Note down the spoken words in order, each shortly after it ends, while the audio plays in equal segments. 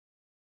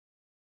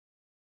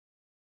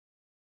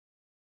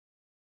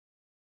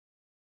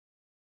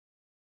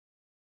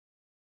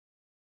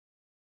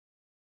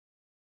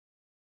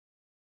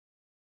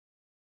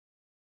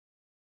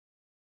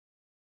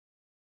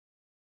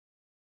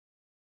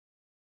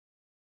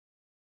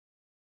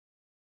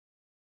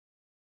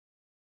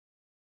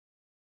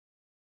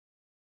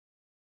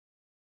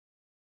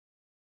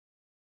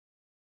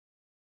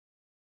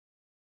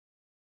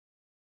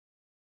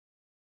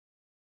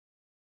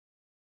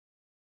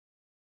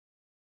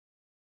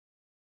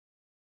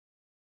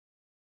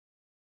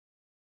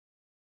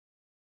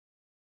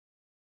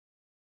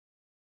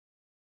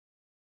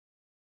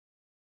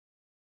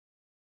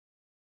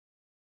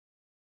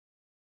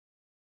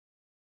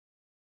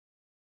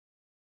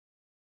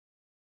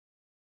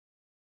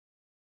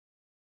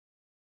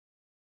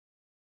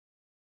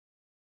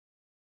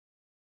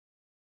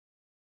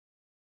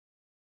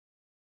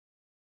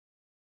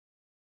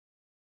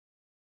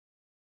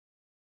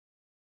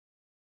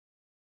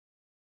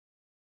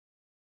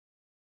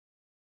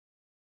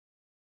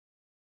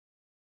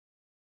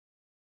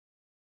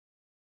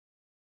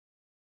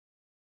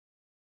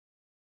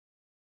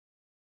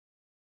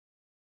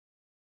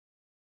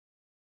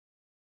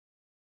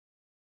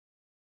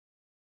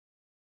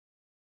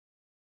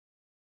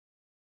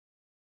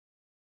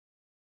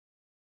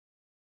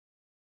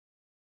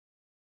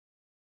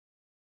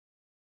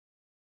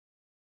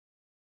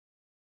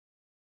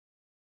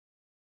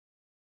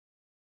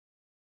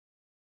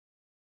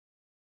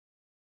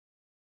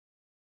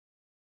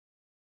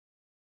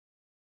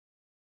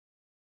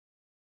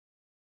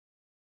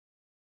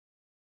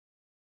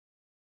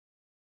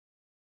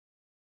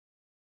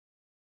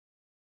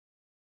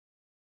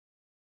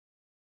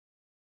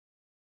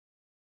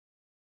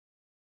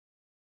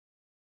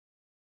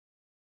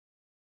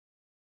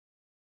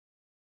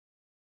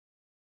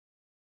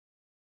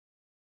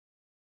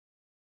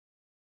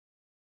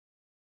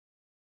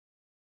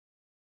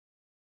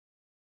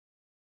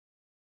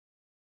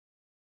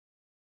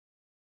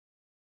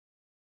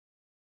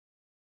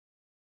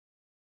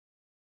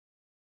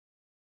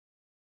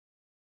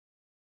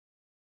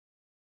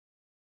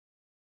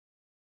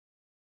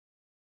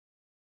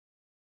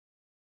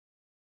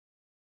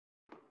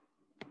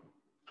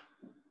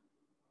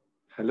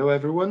Hello,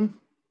 everyone.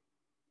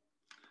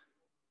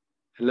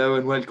 Hello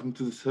and welcome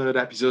to the third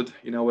episode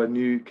in our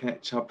new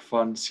Catch Up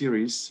Fun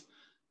series.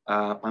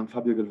 I'm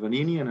Fabio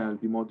Galvanini and I'll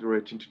be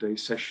moderating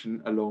today's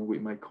session along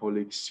with my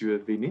colleague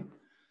Stuart Vini.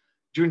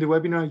 During the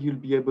webinar, you'll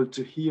be able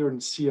to hear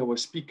and see our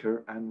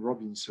speaker, Anne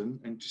Robinson,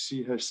 and to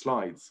see her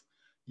slides.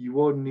 You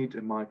won't need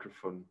a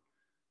microphone.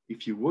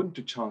 If you want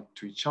to chat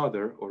to each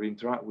other or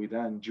interact with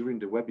Anne during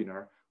the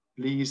webinar,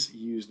 please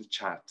use the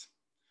chat.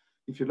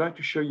 If you'd like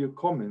to share your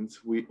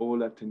comments with all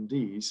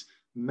attendees,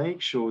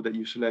 make sure that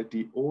you select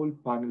the All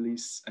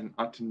Panelists and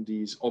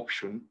Attendees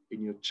option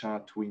in your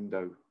chat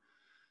window.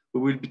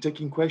 We will be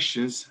taking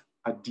questions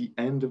at the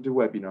end of the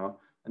webinar,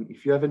 and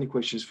if you have any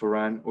questions for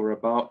Anne or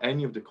about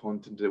any of the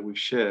content that we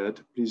shared,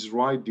 please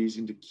write these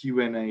in the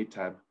Q&A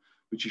tab,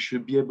 which you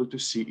should be able to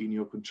see in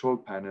your control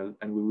panel,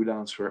 and we will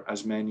answer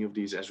as many of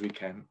these as we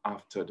can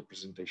after the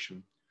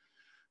presentation.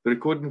 The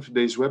recording of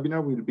today's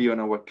webinar will be on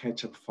our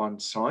Catch Up Fun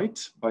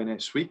site by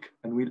next week,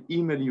 and we'll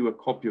email you a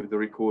copy of the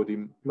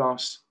recording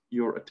plus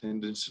your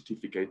attendance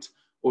certificate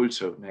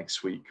also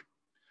next week.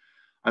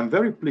 I'm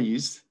very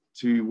pleased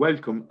to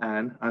welcome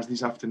Anne as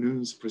this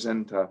afternoon's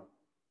presenter.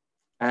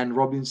 Anne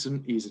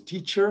Robinson is a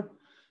teacher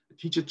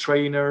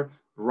trainer,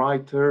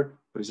 writer,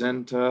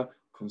 presenter,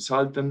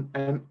 consultant,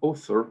 and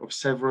author of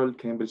several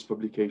Cambridge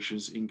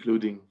publications,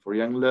 including for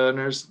young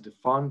learners, the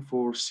Fun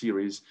 4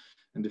 series,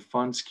 and the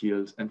Fun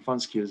Skills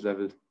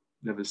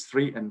levels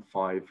 3 and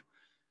 5.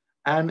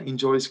 Anne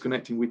enjoys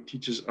connecting with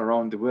teachers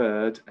around the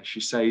world, and she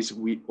says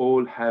we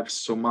all have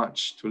so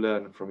much to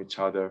learn from each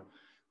other.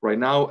 Right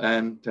now,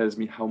 Anne tells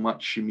me how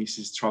much she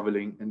misses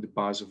traveling and the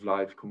buzz of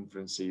live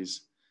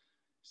conferences.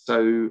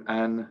 So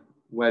Anne,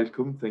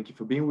 welcome. Thank you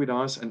for being with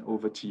us, and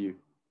over to you.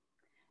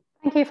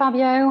 Thank you,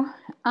 Fabio,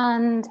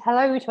 and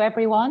hello to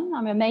everyone.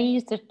 I'm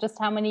amazed at just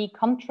how many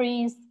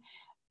countries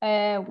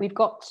we've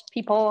got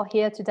people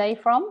here today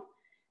from.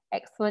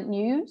 Excellent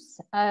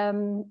news.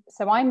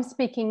 So I'm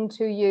speaking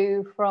to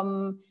you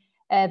from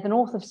the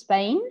north of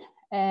Spain,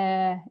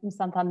 in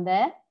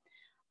Santander.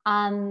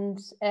 And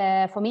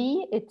for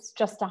me, it's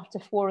just after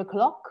 4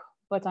 o'clock,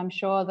 but I'm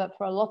sure that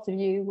for a lot of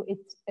you,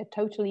 it's a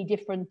totally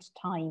different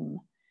time.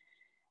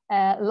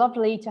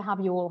 Lovely to have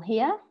you all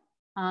here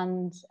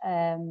and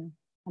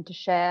to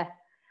share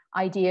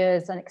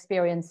ideas and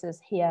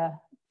experiences here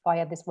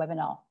via this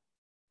webinar.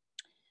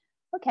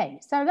 Okay,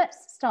 so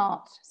let's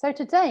start. So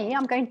today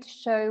I'm going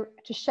to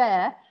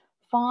share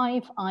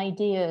 5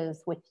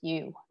 ideas with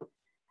you.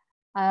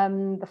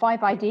 The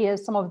 5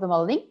 ideas, some of them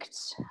are linked,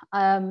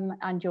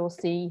 and you'll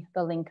see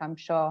the link, I'm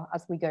sure,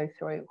 as we go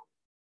through.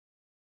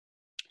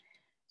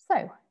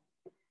 So,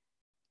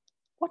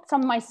 what's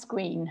on my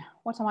screen?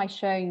 What am I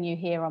showing you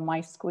here on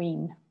my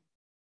screen?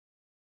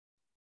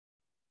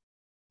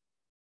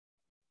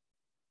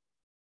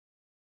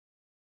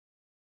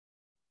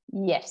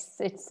 Yes,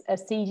 it's a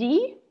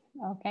CD.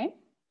 Okay,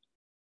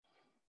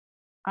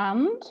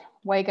 and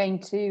we're going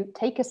to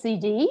take a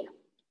CD.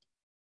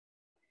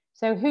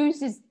 So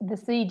whose is the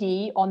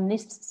CD on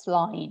this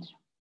slide?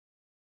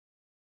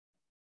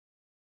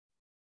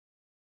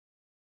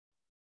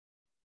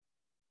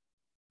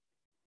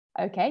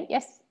 Okay,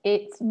 yes,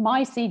 it's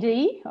my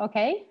CD,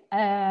 okay,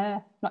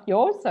 not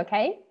yours,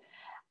 okay.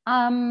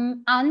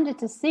 And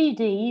it's a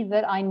CD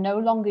that I no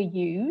longer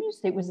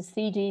use. It was a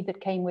CD that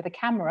came with a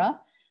camera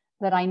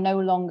that I no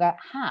longer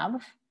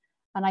have.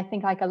 And I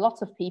think, like a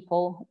lot of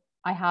people,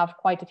 I have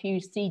quite a few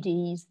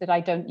CDs that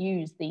I don't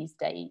use these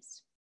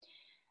days.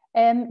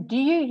 Do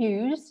you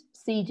use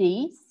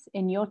CDs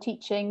in your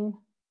teaching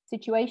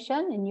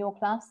situation, in your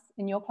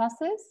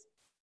classes?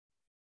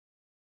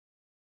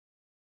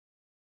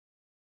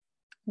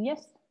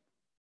 Yes.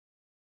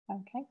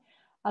 Okay.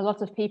 A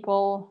lot of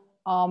people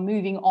are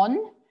moving on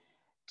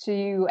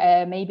to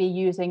maybe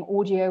using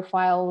audio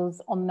files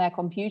on their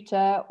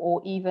computer,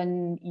 or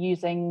even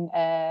using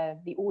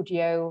the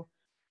audio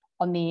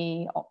on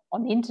the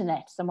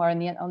internet, somewhere on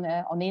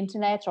the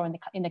internet or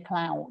in the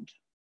cloud.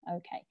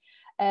 Okay,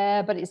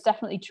 but it's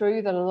definitely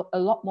true that a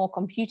lot more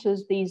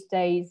computers these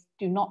days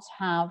do not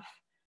have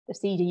the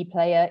CD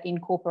player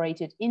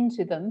incorporated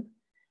into them,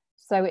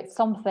 so it's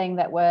something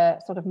that we're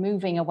sort of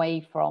moving away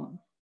from.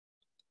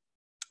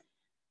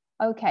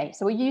 Okay,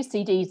 so we use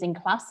CDs in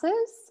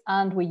classes,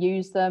 and we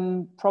use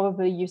them.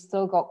 Probably you've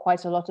still got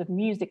quite a lot of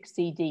music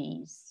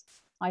CDs.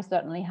 I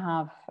certainly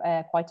have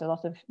quite a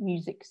lot of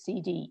music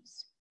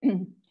CDs.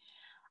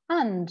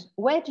 And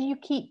where do you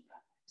keep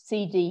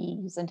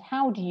CDs, and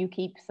how do you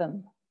keep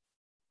them?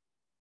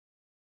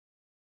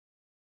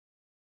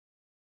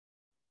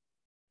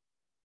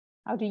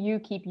 How do you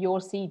keep your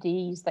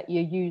CDs that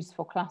you use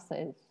for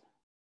classes?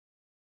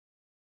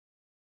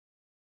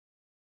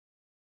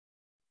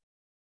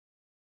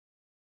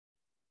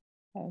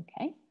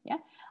 Okay, yeah.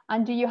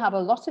 And do you have a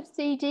lot of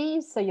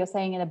CDs? So you're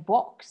saying in a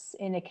box,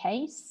 in a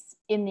case,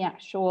 in the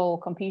actual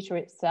computer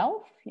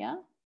itself, yeah,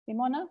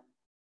 Simona?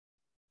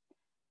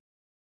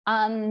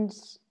 And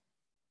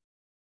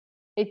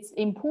it's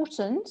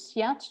important,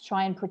 yeah, to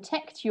try and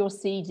protect your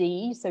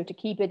CD. So to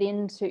keep it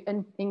in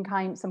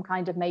some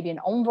kind of maybe an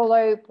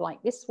envelope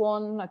like this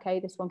one.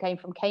 Okay, this one came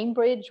from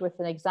Cambridge with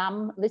an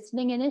exam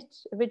listening in it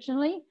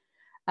originally.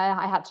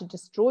 I had to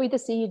destroy the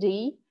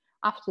CD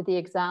after the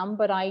exam,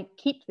 but I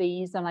keep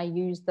these and I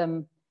use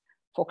them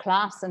for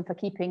class and for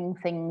keeping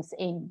things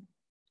in.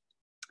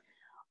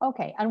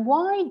 Okay, and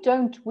why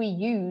don't we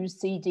use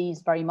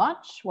CDs very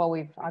much? Well,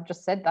 I've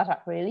just said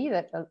that really,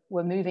 that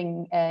we're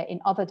moving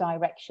in other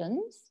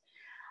directions.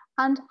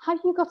 And have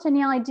you got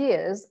any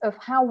ideas of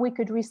how we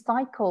could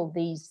recycle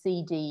these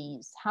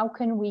CDs? How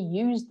can we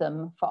use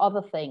them for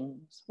other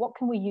things? What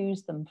can we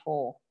use them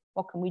for?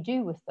 What can we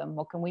do with them?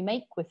 What can we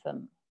make with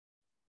them?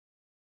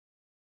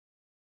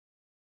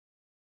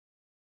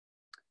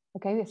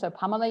 Okay, so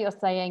Pamela, you're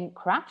saying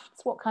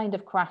crafts. What kind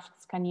of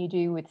crafts can you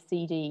do with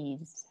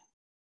CDs?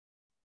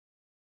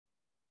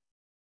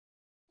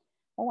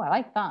 Oh, I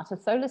like that, a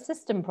solar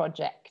system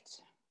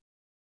project.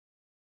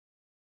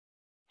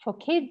 For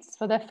kids,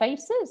 for their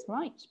faces,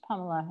 right,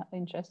 Pamela,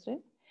 interested?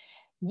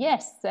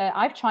 Yes,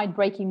 I've tried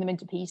breaking them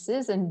into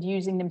pieces and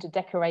using them to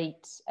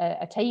decorate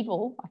a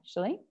table,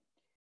 actually.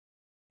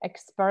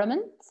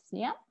 Experiments,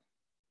 yeah.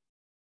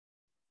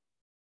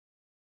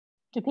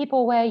 Do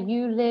people where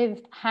you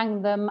live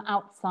hang them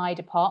outside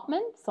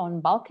apartments, on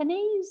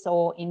balconies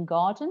or in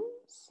gardens?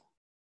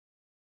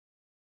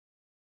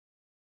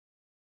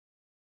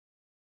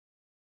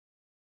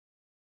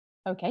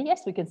 Okay,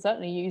 yes, we can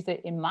certainly use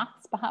it in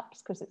maths,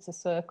 perhaps, because it's a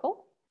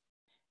circle.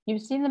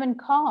 You've seen them in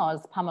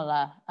cars,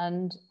 Pamela,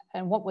 and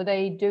what were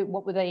they do?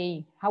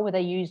 How were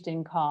they used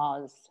in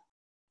cars?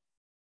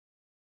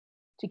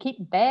 To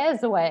keep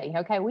bears away.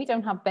 Okay, we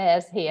don't have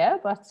bears here,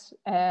 but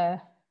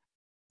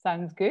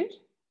sounds good.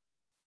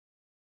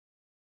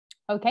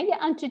 Okay, yeah,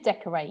 and to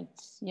decorate,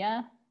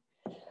 yeah.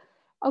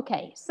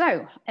 Okay,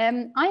 so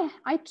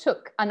I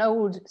took an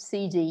old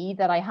CD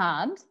that I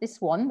had,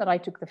 this one that I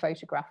took the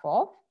photograph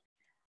of,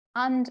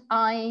 and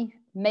I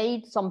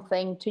made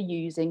something to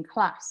use in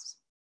class.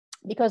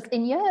 Because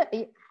in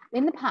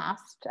the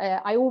past,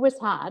 I always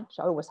have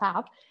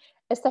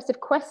a set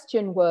of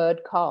question word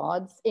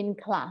cards in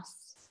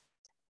class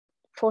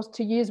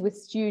to use with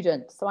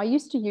students. So I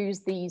used to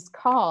use these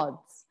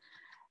cards,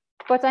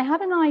 but I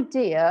had an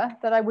idea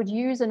that I would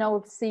use an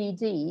old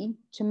CD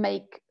to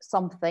make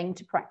something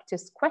to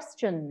practice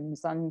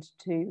questions and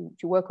to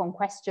work on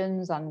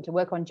questions and to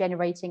work on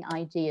generating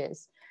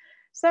ideas.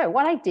 So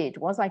what I did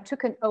was I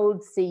took an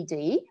old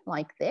CD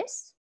like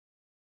this.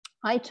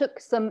 I took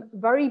some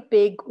very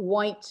big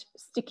white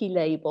sticky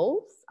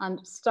labels and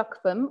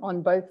stuck them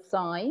on both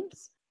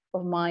sides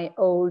of my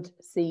old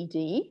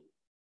CD.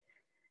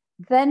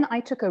 Then I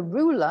took a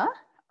ruler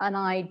and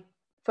I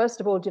first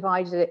of all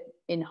divided it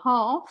in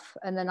half,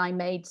 and then I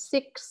made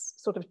 6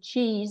 sort of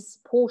cheese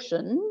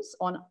portions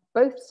on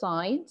both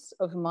sides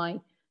of my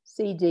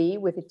CD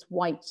with its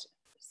white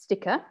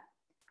sticker.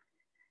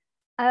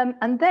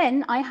 And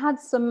then I had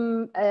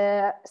some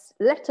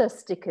letter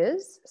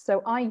stickers.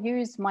 So I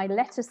used my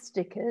letter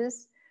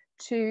stickers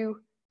to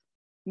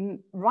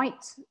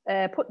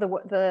put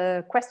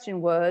the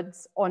question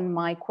words on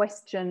my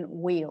question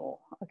wheel.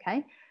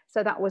 Okay,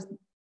 so that was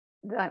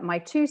my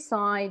 2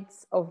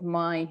 sides of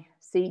my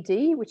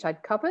CD, which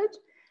I'd covered.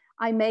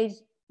 I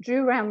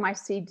drew around my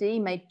CD,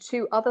 made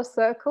 2 other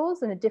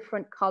circles in a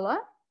different color.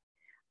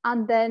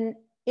 And then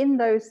in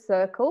those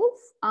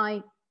circles,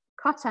 I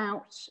cut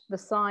out the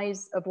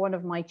size of one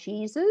of my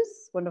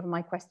cheeses, one of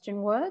my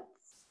question words.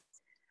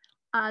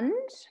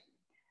 And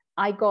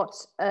I got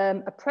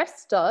a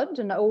press stud,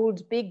 an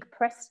old big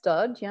press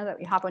stud, you know, that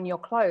you have on your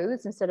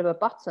clothes instead of a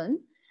button.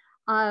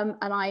 And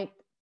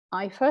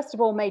I first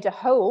of all made a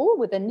hole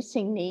with a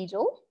knitting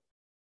needle.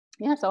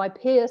 Yeah, so I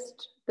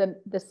pierced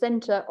the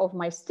center of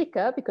my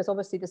sticker because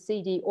obviously the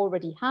CD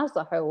already has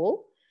a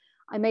hole.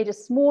 I made a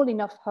small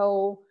enough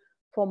hole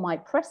for my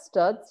press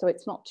stud so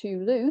it's not too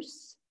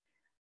loose.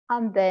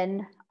 And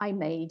then I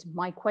made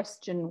my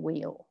question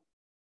wheel.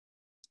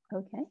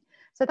 Okay,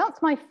 so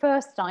that's my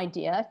first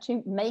idea,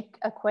 to make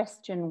a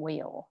question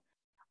wheel.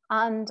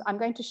 And I'm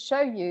going to show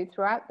you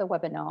throughout the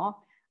webinar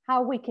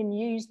how we can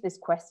use this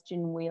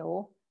question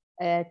wheel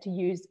to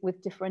use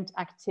with different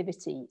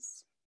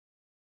activities.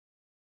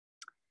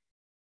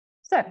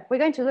 So we're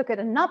going to look at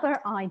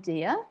another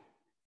idea,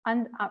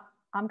 and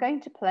I'm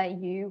going to play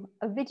you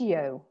a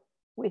video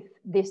with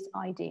this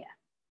idea.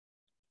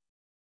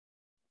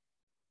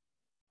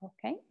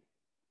 Okay,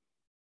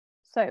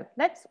 so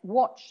let's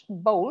watch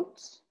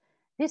Bolt.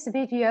 This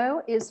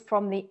video is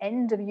from the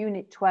end of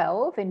Unit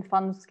 12 in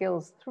Fun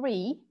Skills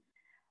 3,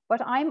 but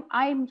I'm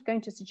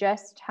going to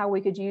suggest how we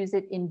could use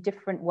it in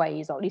different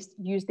ways, or at least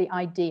use the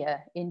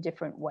idea in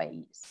different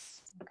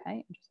ways.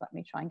 Okay, just let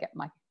me try and get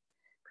my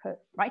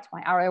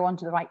arrow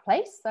onto the right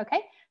place.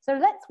 Okay, so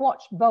let's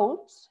watch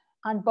Bolt,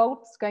 and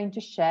Bolt's going to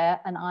share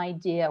an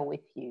idea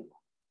with you.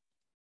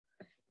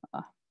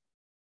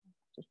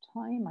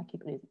 Time, I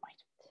keep losing right.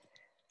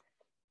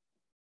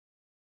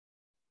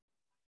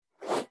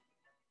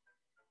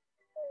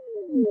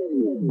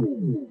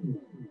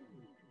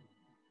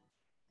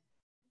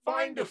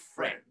 Find a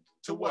friend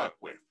to work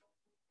with.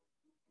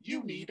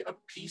 You need a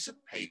piece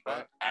of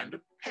paper and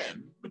a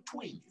pen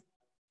between you.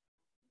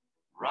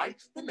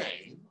 Write the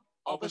name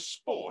of a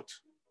sport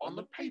on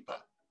the paper.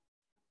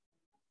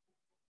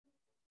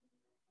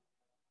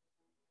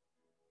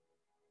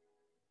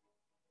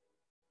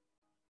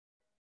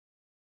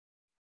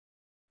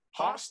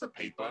 Pass the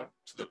paper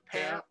to the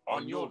pair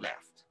on your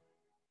left.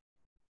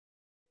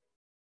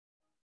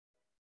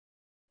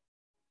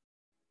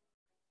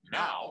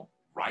 Now,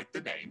 write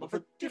the name of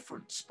a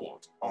different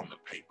sport on the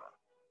paper.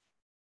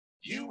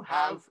 You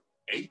have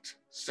 8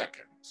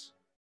 seconds.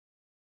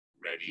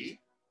 Ready?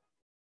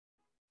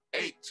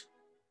 8,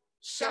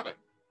 7,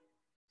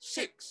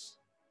 6,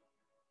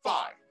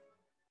 5,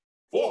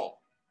 4,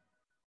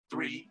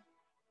 3,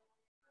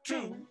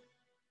 2,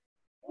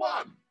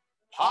 1.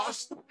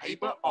 Pass the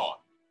paper on.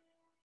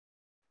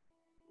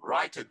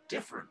 Write a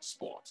different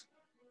sport.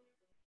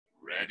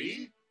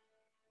 Ready?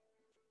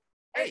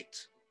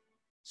 8,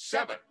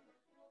 7,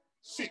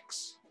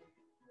 6,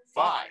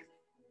 5,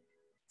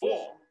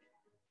 4,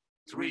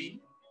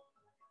 3,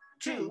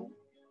 2,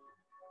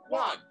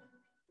 1.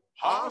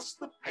 Pass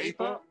the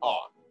paper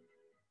on.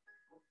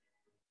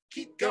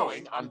 Keep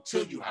going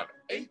until you have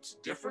 8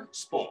 different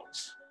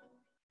sports.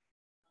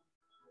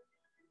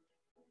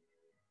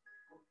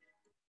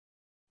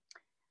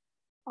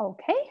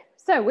 Okay,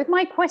 so with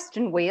my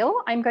question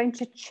wheel, I'm going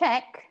to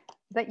check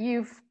that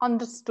you've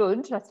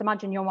understood, let's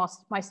imagine you're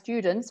my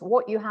students,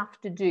 what you have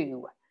to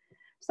do.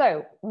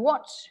 So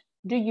what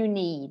do you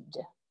need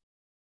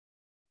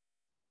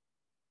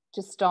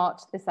to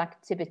start this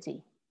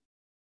activity?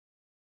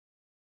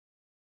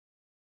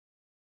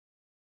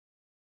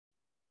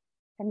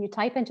 Can you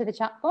type into the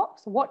chat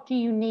box, what do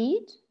you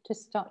need to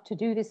start to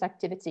do this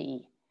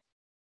activity?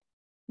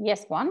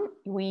 Yes, one,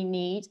 we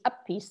need a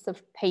piece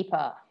of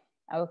paper.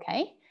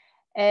 Okay.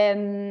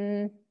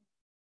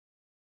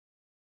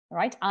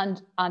 Right,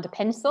 and a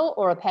pencil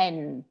or a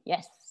pen,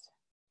 yes.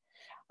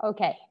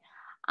 Okay,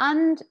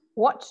 and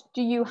what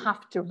do you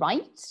have to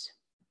write?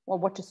 Or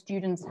what do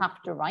students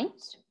have to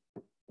write?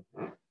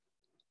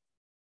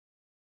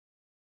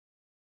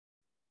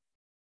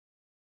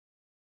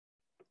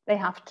 They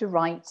have to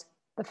write,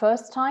 the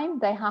first time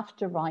they have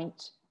to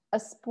write a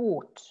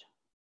sport,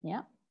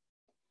 yeah.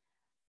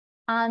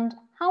 And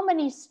how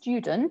many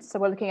students, so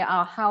we're looking at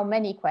our how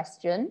many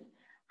question,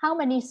 how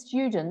many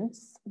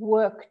students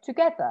work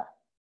together?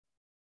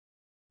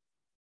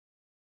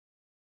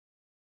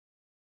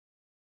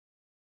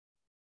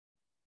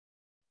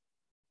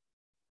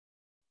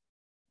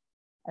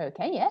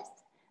 Okay, yes,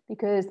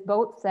 because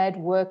both said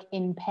work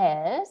in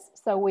pairs.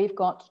 So we've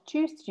got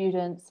 2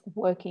 students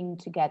working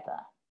together.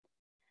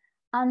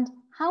 And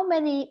how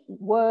many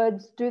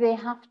words do they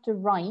have to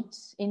write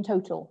in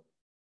total?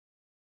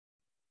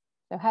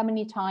 So how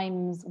many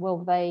times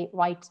will they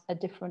write a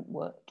different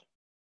word?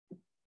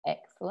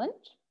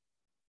 Excellent.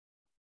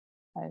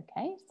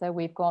 Okay, so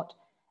we've got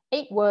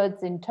 8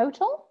 words in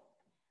total.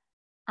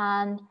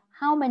 And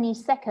how many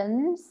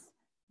seconds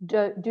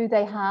do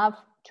they have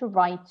to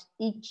write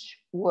each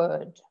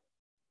word?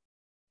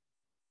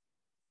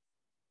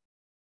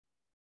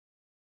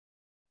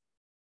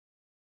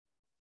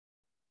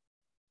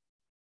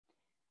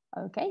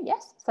 Okay,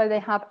 yes, so they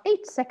have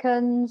 8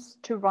 seconds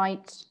to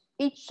write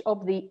each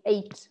of the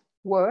 8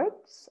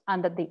 words,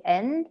 and at the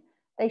end,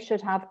 they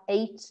should have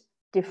 8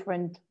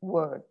 different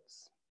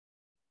words.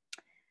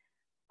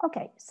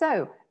 Okay,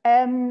 so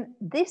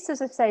this,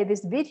 as I say,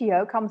 this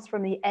video comes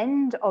from the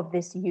end of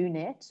this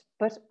unit,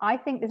 but I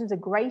think this is a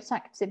great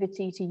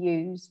activity to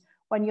use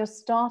when you're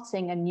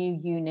starting a new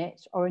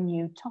unit or a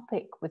new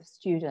topic with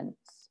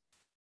students,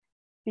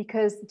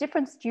 because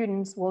different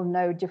students will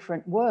know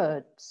different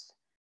words.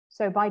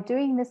 So by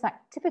doing this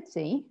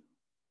activity,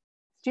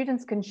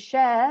 students can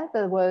share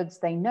the words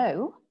they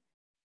know,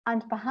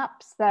 and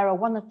perhaps there are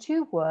 1 or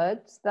 2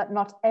 words that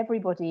not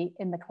everybody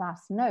in the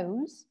class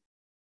knows.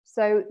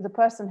 So the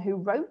person who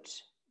wrote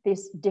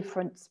this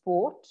different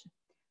sport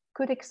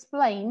could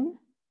explain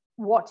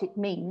what it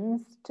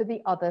means to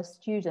the other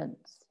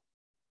students.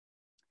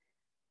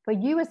 For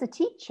you as a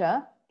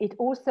teacher, it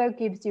also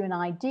gives you an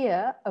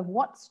idea of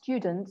what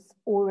students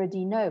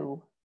already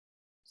know.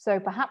 So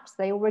perhaps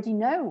they already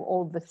know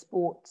all the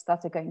sports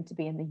that are going to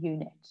be in the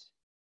unit,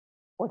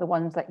 or the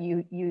ones that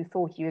you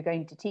thought you were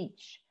going to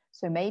teach.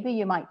 So maybe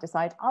you might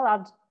decide, I'll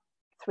add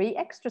 3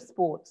 extra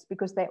sports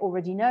because they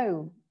already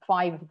know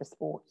 5 of the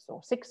sports,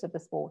 or 6 of the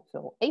sports,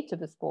 or 8 of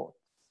the sports.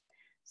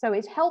 So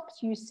it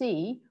helps you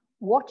see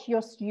what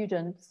your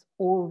students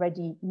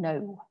already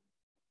know.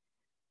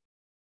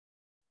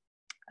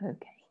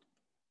 Okay.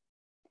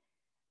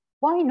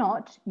 Why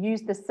not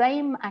use the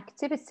same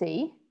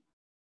activity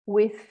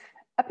with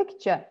a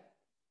picture?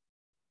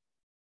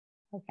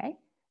 Okay,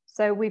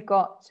 so we've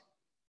got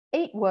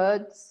 8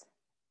 words,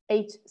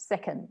 8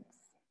 seconds.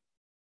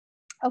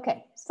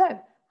 Okay, so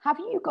have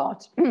you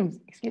got,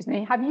 excuse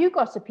me, have you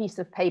got a piece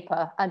of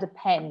paper and a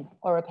pen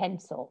or a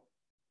pencil?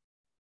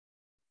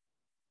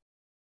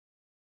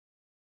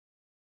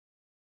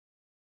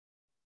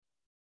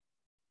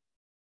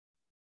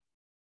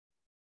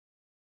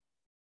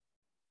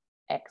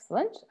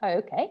 Excellent.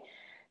 Okay.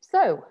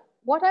 So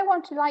what I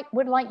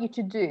would like you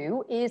to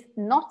do is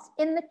not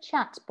in the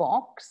chat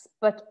box,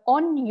 but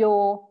on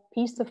your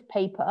piece of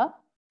paper,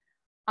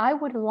 I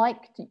would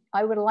like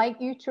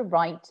you to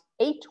write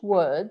 8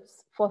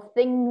 words for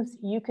things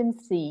you can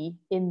see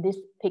in this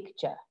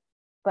picture,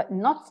 but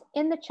not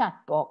in the chat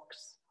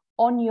box,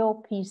 on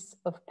your piece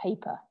of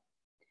paper.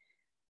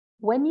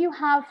 When you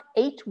have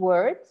 8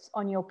 words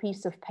on your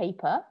piece of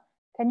paper,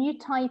 can you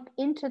type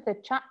into the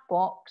chat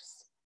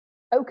box,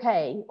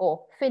 okay,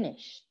 or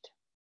finished?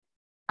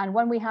 And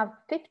when we have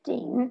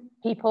 15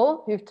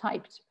 people who've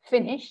typed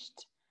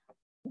finished,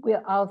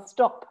 I'll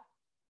stop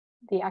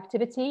the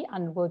activity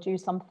and we'll do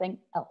something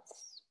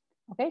else.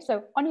 Okay,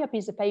 so on your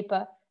piece of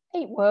paper,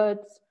 8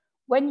 words.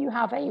 When you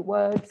have 8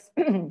 words,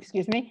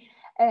 excuse me,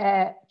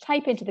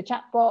 type into the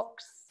chat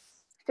box,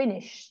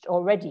 finished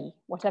or ready,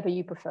 whatever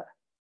you prefer.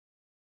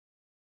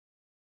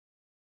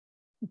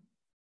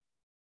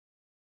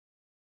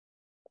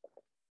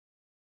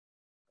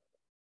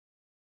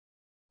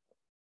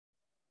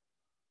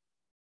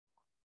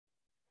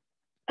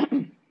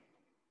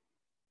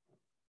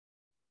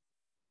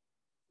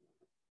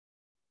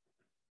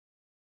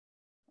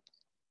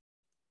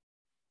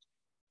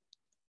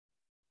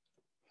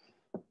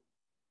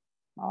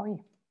 Oh,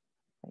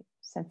 yeah.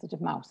 Sensitive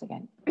mouse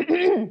again.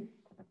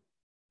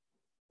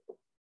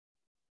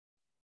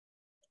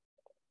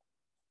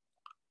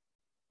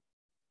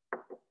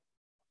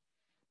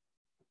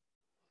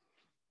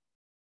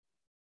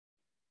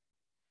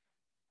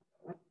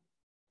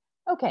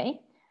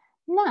 Okay,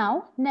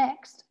 now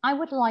next, I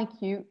would like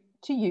you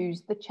to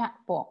use the chat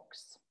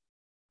box.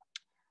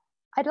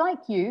 I'd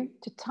like you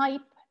to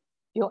type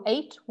your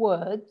 8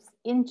 words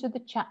into the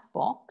chat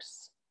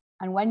box.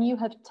 And when you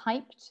have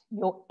typed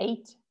your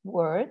 8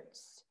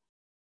 words,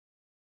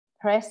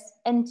 press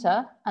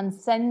enter and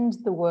send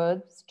the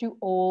words to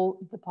all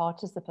the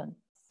participants.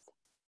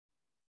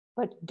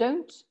 But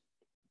don't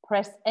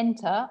press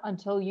enter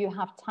until you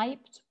have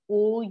typed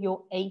all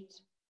your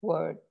 8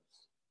 words.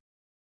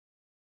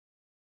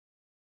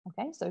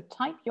 Okay, so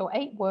type your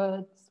 8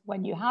 words.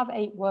 When you have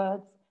 8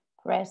 words,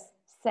 press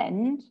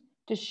send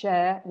to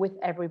share with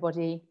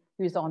everybody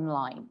who's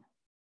online.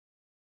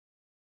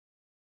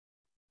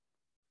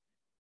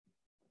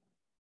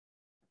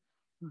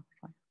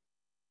 Okay.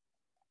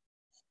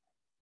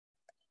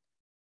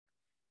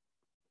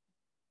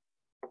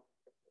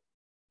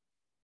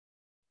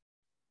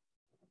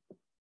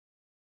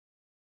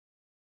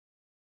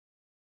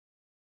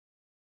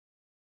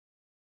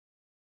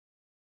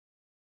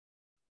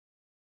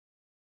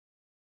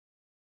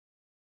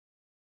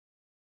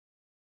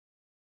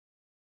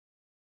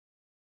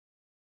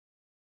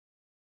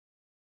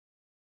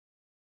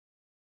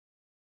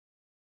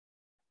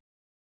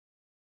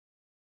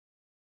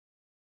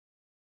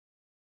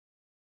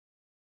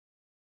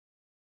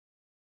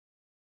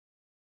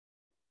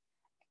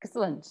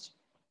 Excellent.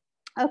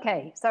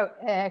 Okay, so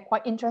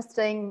quite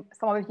interesting.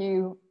 Some of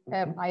you,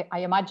 I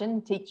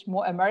imagine, teach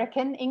more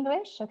American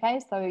English. Okay,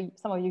 so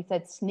some of you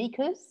said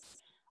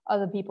sneakers.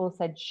 Other people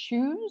said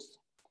shoes.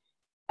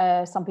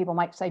 Some people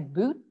might say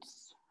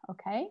boots.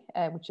 Okay,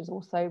 which is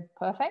also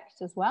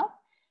perfect as well.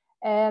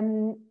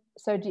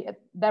 So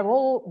they're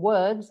all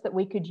words that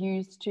we could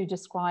use to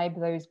describe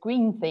those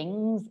green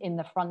things in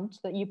the front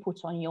that you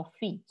put on your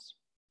feet.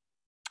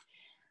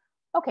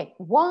 Okay,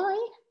 why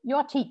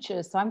you're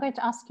teachers? So I'm going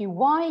to ask you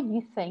why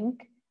you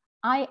think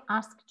I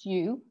asked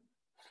you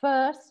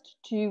first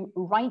to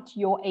write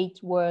your 8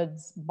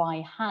 words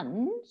by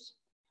hand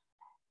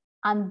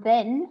and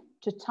then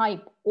to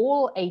type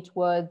all 8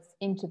 words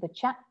into the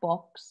chat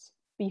box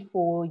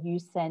before you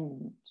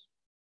send.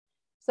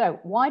 So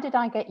why did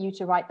I get you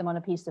to write them on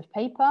a piece of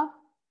paper?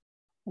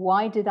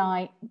 Why did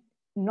I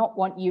not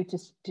want you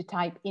to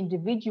type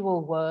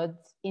individual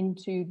words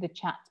into the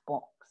chat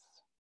box?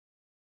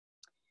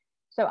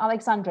 So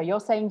Alexandra, you're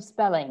saying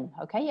spelling,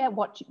 okay? Yeah.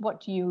 What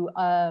do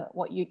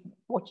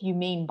you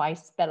mean by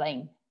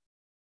spelling?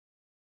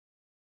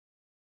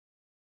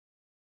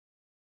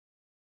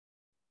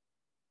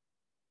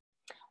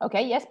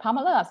 Okay. Yes,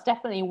 Pamela, that's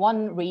definitely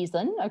one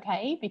reason.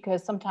 Okay,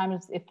 because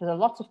sometimes if there's a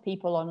lot of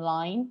people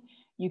online,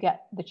 you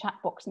get the chat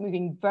box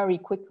moving very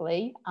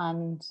quickly,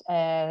 and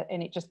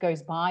it just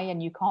goes by,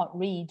 and you can't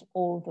read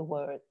all the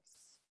words.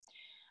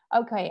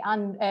 Okay,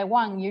 and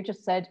Wang, you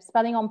just said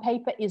spelling on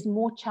paper is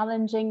more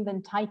challenging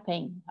than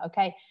typing.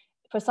 Okay,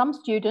 for some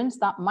students,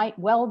 that might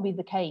well be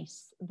the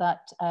case,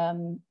 that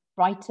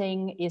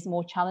writing is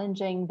more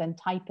challenging than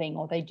typing,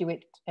 or they do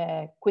it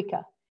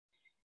quicker.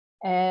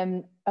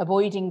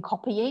 Avoiding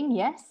copying,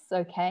 yes,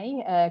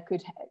 okay,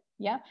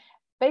 yeah.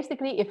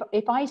 Basically,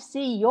 if I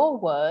see your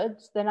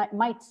words, then it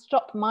might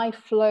stop my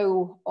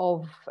flow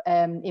of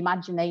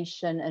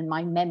imagination and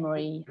my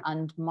memory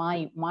and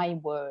my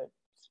words,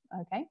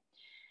 okay?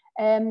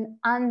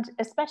 And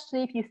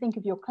especially if you think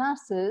of your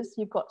classes,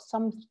 you've got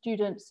some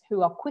students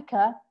who are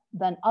quicker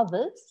than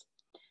others.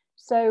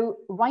 So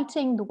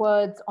writing the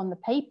words on the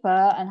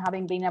paper and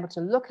having been able to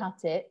look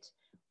at it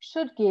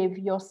should give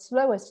your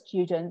slower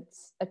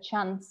students a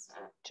chance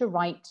to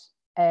write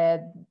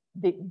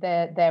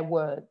their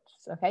words.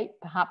 Okay,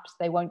 perhaps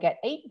they won't get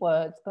 8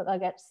 words, but they'll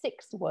get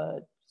 6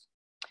 words.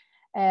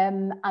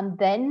 And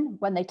then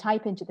when they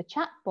type into the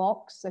chat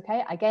box,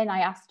 okay, again, I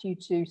asked you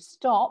to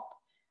stop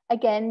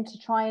again to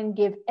try and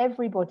give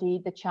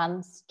everybody the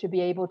chance to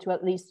be able to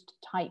at least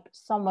type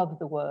some of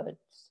the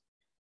words.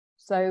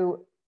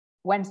 So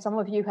when some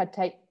of you had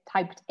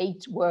typed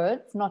 8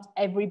 words, not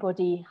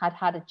everybody had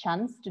had a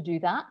chance to do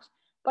that,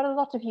 but a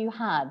lot of you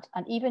had.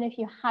 And even if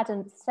you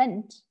hadn't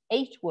sent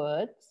 8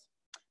 words,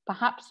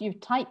 perhaps you've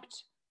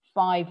typed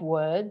 5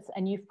 words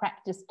and you've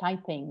practiced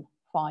typing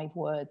 5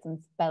 words and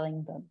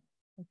spelling them,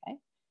 okay?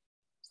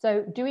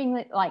 So doing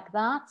it like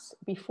that,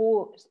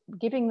 before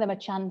giving them a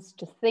chance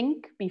to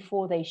think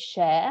before they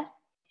share,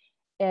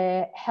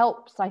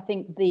 helps, I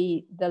think,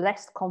 the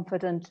less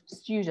confident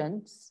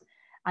students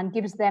and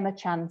gives them a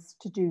chance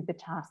to do the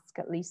task,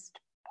 at least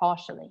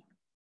partially.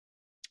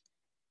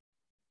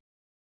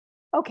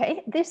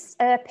 Okay, this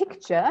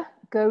picture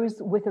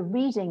goes with a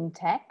reading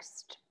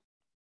text,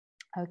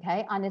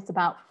 okay, and it's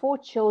about 4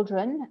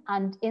 children,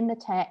 and in the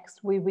text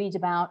we read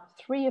about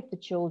 3 of the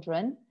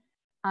children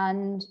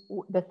and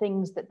the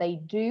things that they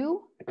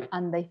do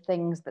and the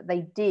things that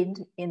they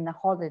did in the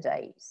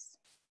holidays.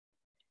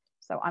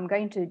 So I'm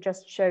going to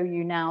just show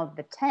you now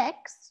the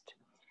text.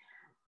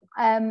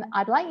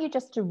 I'd like you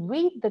just to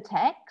read the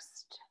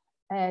text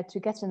to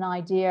get an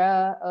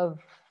idea of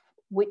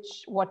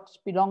what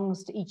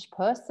belongs to each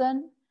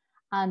person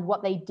and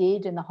what they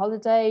did in the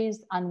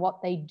holidays and what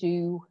they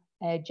do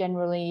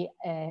generally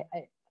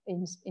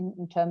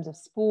in terms of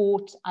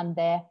sport and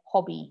their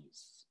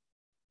hobbies.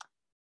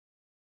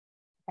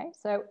 Okay,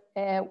 so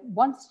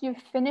once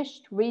you've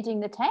finished reading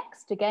the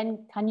text,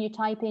 again, can you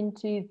type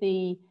into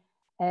the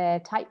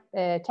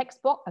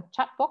text box,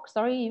 chat box,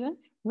 sorry, even,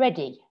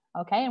 ready,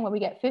 okay? And when we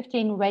get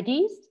 15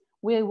 readies,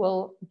 we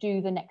will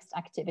do the next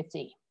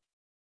activity.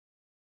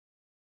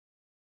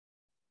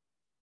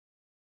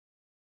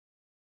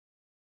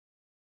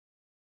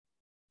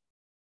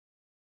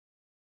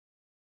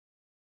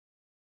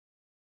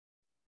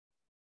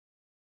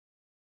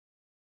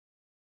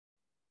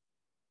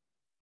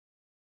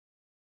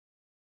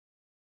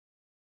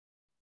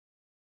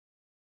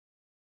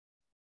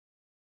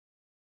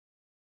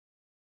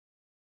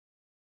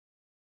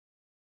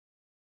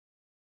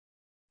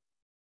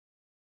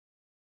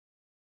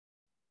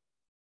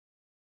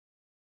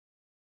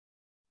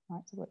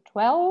 Right, so we're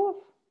 12,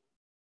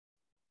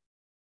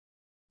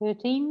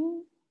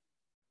 13,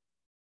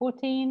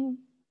 14,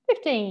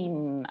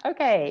 15.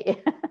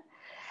 Okay.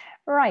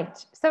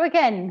 Right. So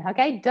again,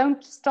 okay,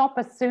 don't stop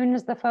as soon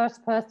as the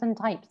first person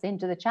types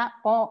into the chat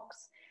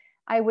box.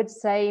 I would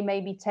say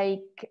maybe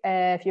take,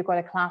 if you've got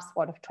a class,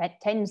 what, of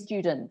 10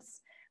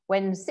 students,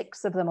 when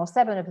 6 of them or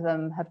 7 of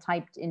them have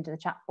typed into the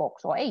chat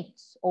box, or 8,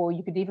 or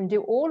you could even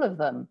do all of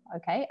them,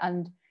 okay?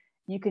 And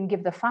you can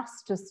give the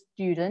fastest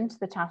student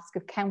the task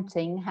of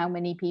counting how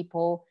many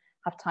people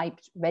have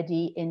typed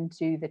ready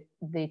into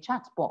the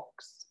chat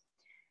box.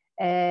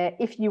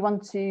 If you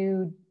want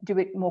to do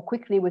it more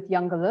quickly with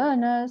younger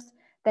learners,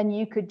 then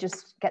you could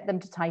just get them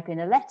to type in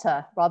a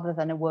letter rather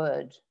than a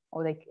word,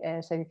 or they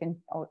so you can,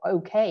 or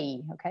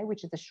okay,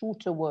 which is a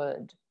shorter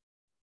word.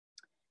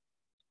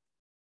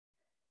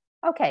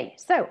 Okay,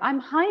 so I'm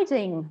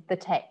hiding the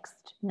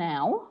text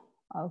now,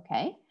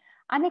 okay,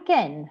 and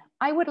again,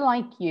 I would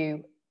like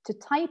you to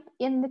type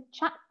in the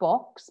chat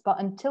box, but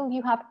until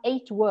you have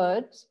 8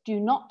 words, do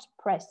not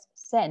press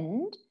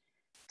send.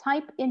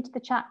 Type into the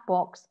chat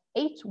box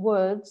 8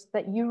 words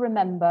that you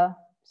remember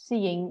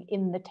seeing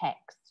in the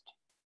text.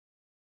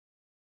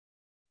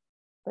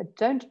 But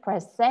don't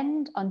press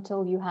send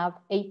until you have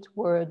 8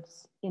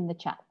 words in the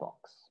chat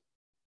box.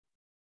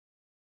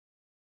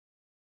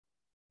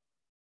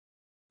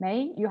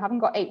 May, you haven't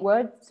got 8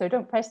 words, so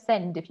don't press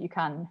send if you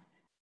can.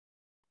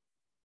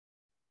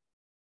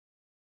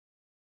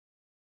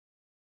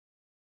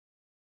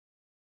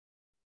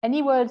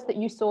 Any words that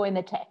you saw in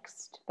the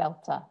text,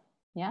 Velta,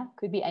 yeah,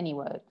 could be any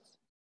words.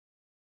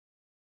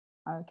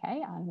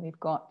 Okay, and we've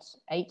got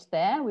 8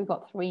 there. We've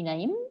got 3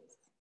 names.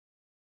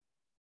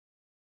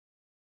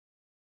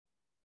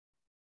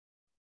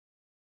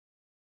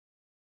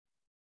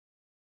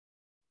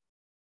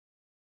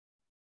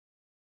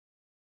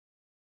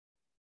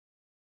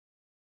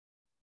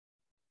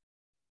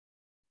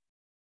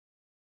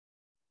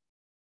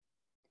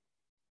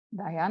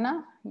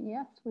 Diana,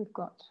 yes, we've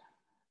got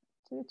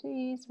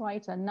activities,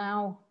 right, and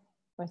now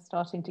we're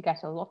starting to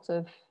get a lot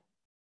of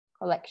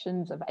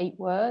collections of 8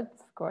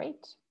 words,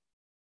 great.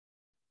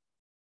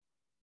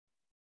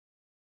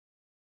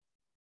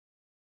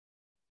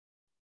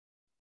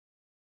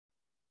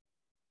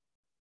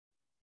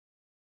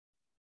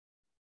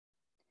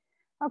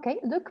 Okay,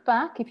 look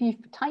back, if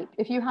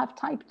you have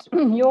typed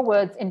your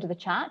words into the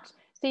chat,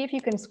 see if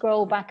you can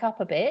scroll back up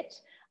a bit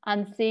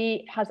and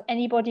see, has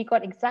anybody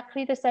got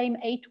exactly the same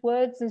 8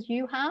 words as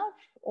you have?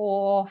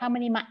 Or how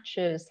many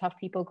matches have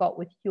people got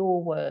with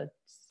your words?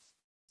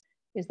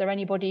 Is there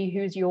anybody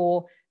who's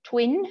your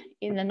twin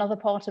in another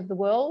part of the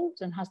world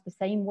and has the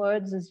same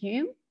words as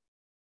you?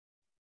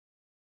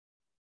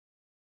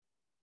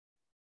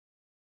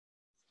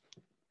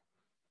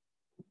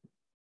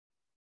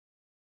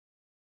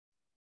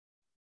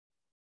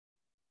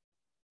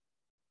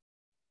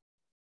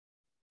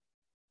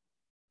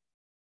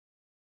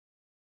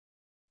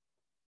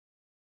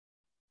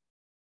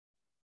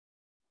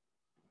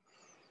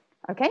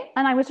 Okay,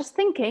 and I was just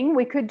thinking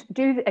we could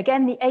do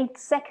again the 8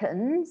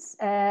 seconds.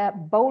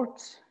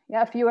 Bolt,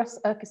 yeah, if you are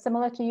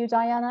similar to you,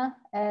 Diana,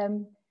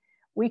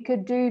 we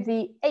could do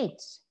the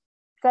 8,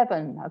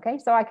 7. Okay,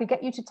 so I could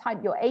get you to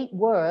type your 8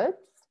 words,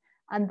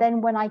 and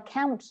then when I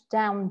count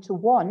down to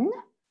 1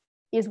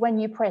 is when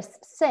you press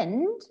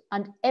send,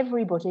 and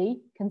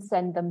everybody can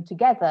send them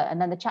together,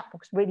 and then the chat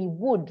box really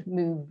would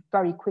move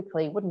very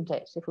quickly, wouldn't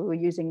it, if we were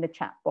using the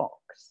chat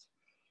box?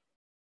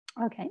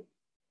 Okay.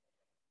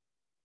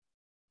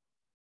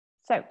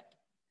 So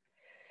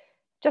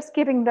just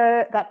giving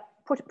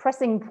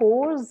pressing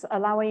pause,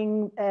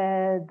 allowing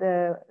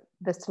the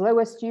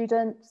slower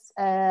students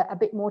a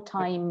bit more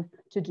time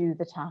to do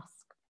the task.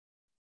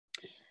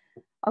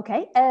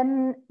 Okay,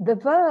 the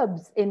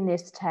verbs in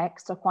this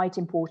text are quite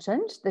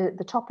important.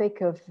 The topic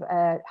of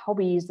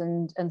hobbies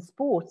and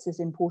sports is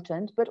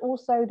important, but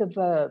also the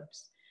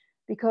verbs,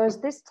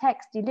 because this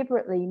text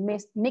deliberately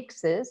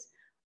mixes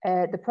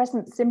the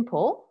present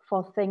simple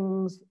for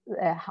things,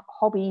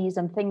 hobbies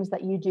and things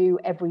that you do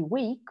every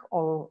week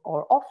or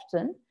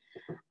often,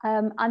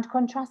 and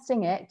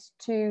contrasting it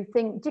to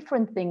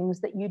different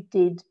things that you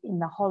did in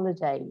the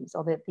holidays,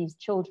 or that these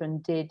children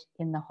did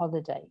in the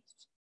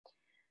holidays.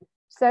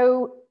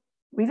 So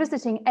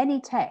revisiting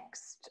any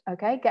text,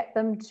 okay, get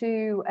them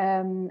to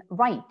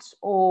write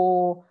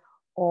or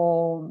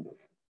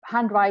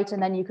handwrite,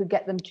 and then you could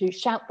get them to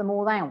shout them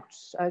all out,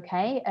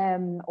 okay,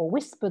 or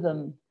whisper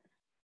them,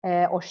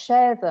 or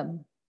share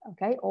them,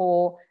 okay,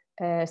 or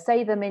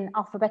say them in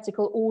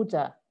alphabetical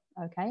order,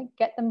 okay.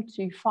 Get them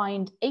to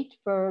find 8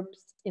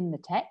 verbs in the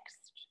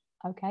text,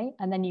 okay,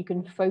 and then you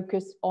can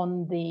focus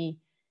on the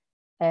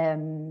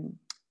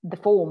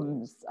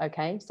forms,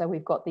 okay. So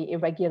we've got the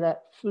irregular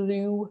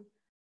flew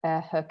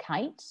her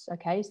kite,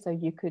 okay. So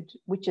you could,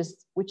 which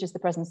is the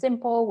present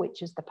simple,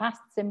 which is the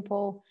past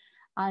simple,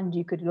 and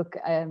you could look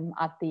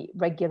at the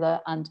regular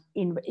and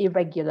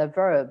irregular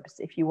verbs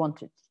if you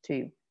wanted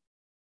to.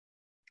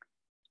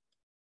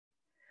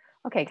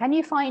 Okay, can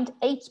you find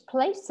 8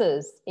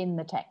 places in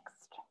the text?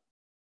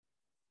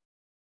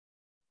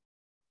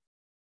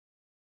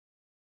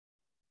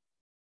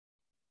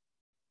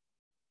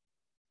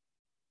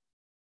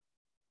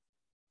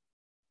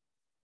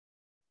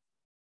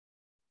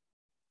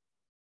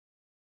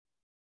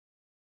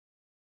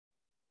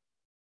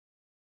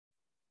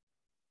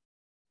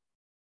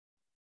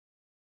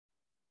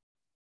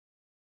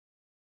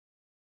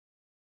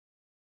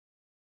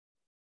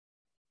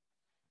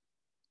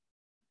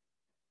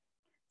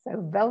 So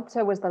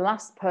Velta was the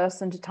last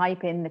person to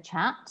type in the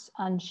chat,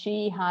 and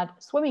she had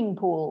swimming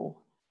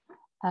pool.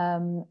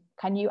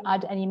 Can you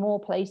add any more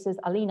places?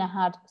 Alina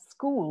had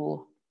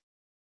school.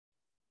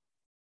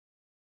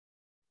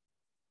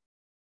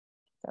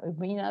 So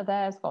Irina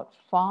there's got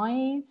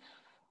 5.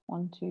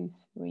 1, 2,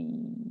 3,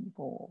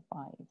 4,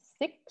 5,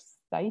 6.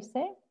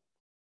 Daisy.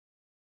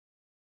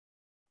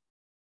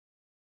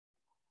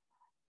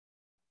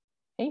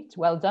 Eight.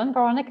 Well done,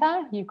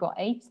 Veronica. You've got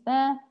 8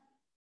 there.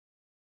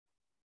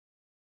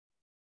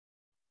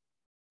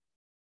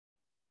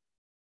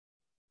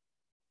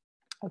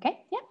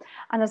 Okay, yeah,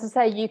 and as I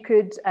say, you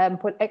could add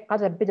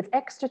a bit of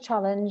extra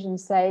challenge and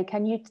say,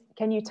 can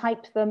you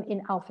type them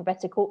in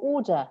alphabetical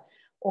order,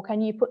 or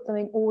can you put them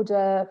in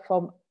order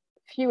from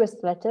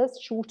fewest letters,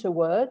 shorter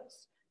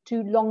words,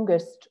 to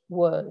longest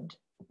word?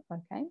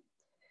 Okay,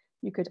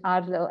 you could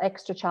add little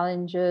extra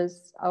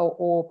challenges,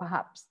 or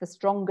perhaps the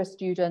stronger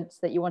students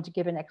that you want to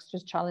give an extra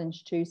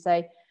challenge to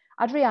say,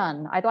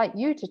 Adrienne, I'd like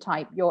you to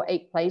type your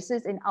 8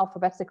 places in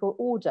alphabetical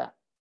order,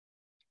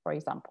 for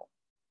example.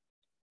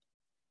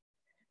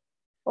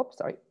 Oops,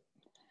 sorry.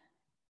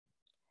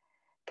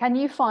 Can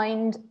you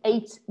find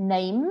 8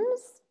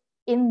 names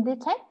in the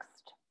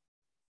text?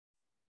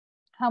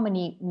 How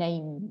many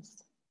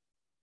names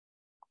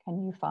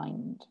can you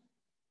find?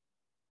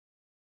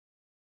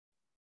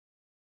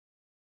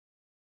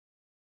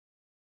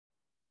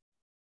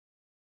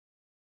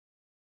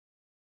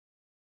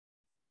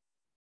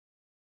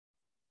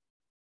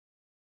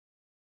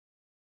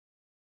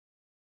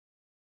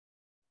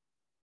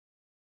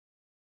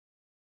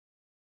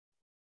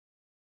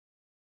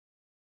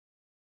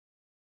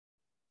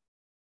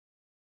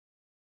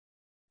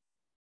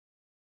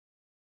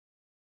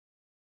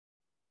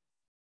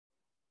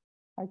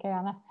 Okay,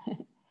 Anna.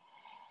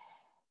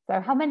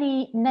 So how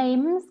many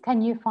names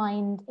can you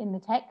find in the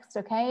text?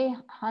 Okay,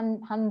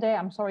 Hande,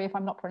 I'm sorry if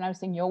I'm not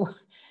pronouncing your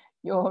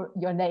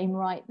name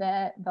right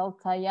there,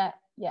 Velta.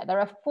 Yeah, there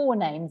are 4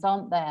 names,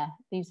 aren't there?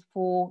 These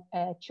 4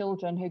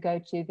 children who go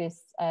to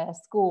this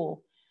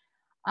school.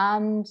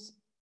 And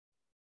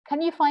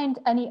can you find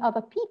any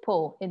other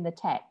people in the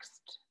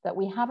text that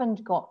we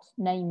haven't got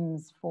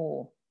names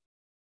for?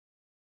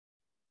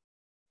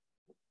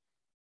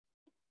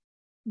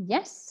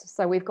 Yes,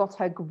 so we've got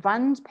her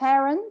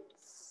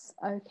grandparents.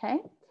 Okay,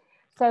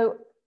 so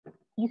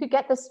you could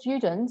get the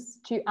students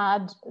to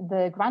add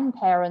the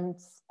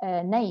grandparents'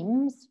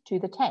 names to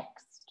the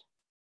text.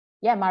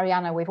 Yeah,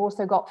 Mariana, we've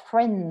also got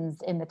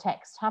friends in the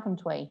text,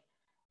 haven't we?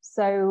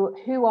 So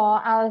who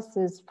are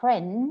Alice's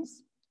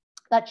friends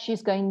that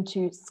she's going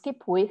to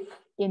skip with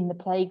in the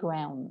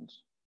playground.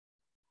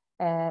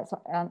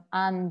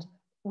 And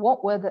what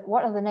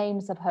are the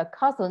names of her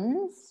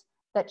cousins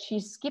that she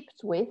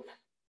skipped with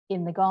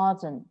in the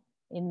garden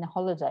in the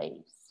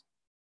holidays?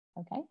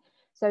 Okay,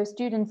 so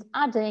students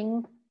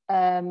adding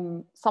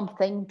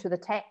something to the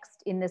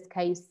text, in this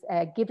case,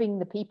 giving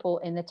the people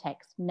in the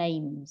text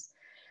names.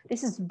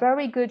 This is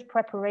very good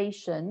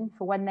preparation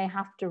for when they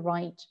have to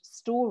write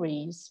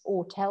stories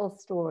or tell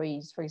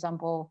stories, for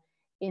example,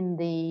 in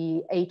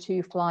the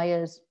A2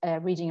 Flyers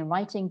reading and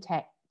writing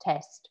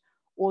test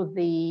or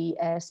the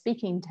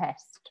speaking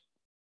test,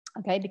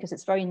 okay, because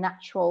it's very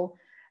natural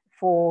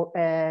for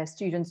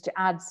students to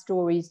add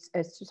stories,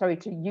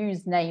 to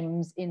use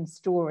names in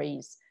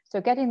stories.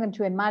 So getting them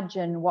to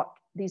imagine what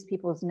these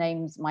people's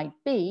names might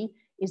be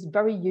is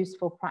very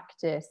useful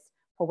practice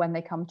for when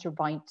they come to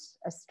write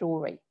a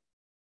story.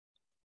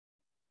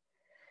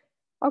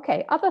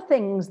 Okay, other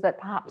things that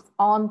perhaps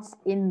aren't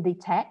in the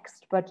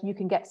text, but you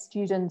can get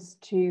students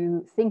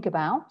to think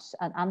about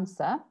and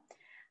answer.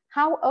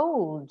 How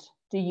old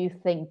do you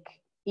think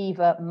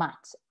Eva,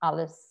 Matt,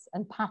 Alice,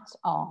 and Pat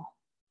are?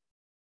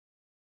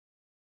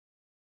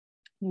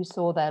 You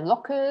saw their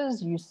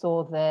lockers, you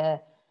saw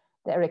their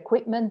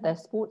equipment, their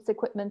sports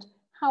equipment.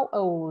 How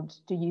old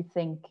do you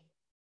think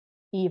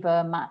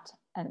Eva, Matt,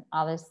 and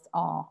Alice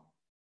are?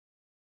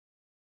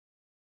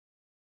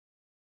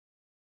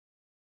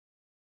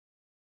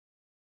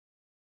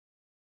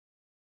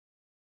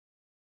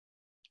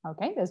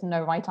 Okay, there's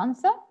no right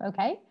answer,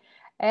 okay.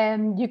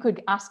 You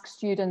could ask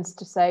students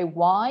to say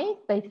why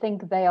they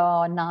think they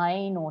are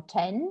 9 or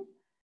 10.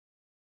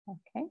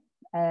 Okay,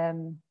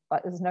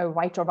 but there's no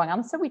right or wrong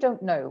answer, we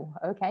don't know,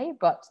 okay,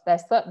 but they're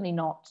certainly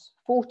not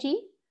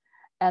 40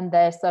 and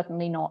they're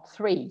certainly not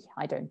 3,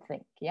 I don't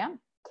think, yeah.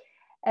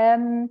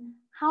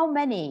 How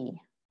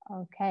many?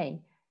 Okay,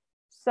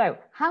 so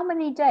how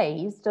many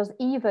days does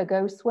Eva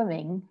go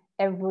swimming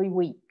every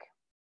week?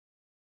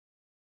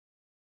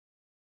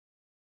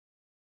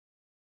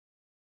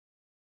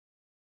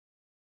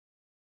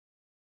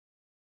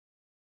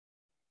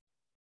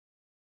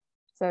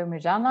 So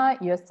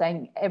Mirjana, you're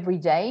saying every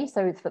day.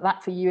 So it's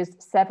that for you is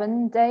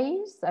 7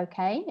 days.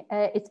 Okay.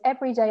 It's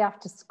every day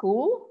after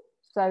school.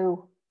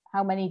 So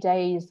how many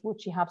days would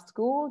she have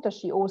school? Does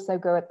she also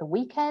go at the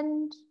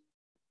weekend?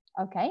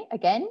 Okay.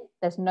 Again,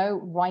 there's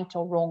no right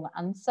or wrong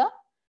answer.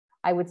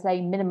 I would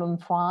say minimum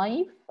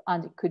 5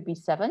 and it could be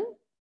 7.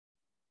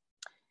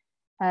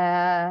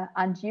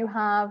 And you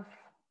have,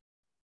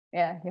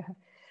 yeah.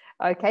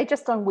 Okay,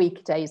 just on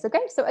weekdays.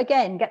 Okay, so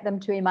again, get them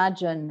to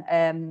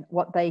imagine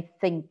what they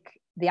think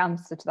the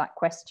answer to that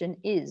question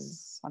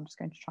is. I'm just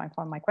going to try and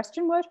find my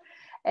question word.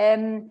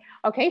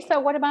 Okay, so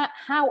what about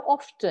how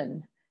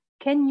often?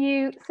 Can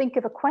you think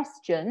of a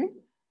question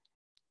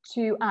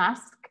to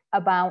ask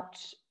about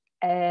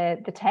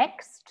the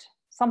text?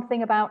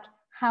 Something about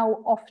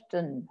how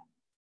often?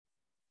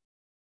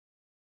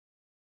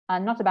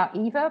 And not about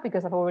Eva,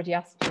 because I've already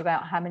asked you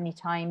about how many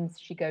times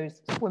she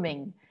goes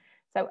swimming.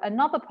 So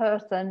another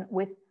person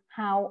with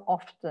how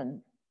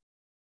often?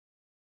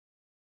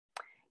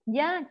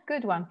 Yeah,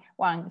 good one,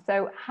 Wang.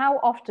 So how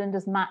often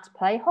does Matt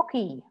play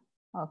hockey?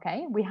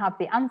 Okay, we have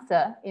the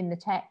answer in the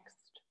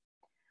text.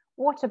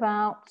 What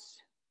about,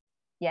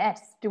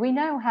 yes, do we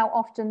know how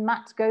often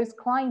Matt goes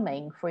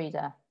climbing,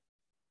 Frida?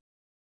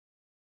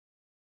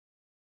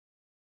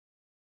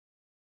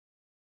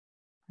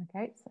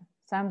 Okay, so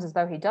sounds as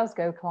though he does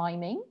go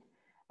climbing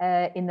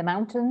in the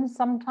mountains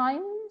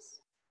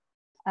sometimes.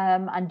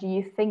 And do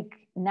you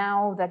think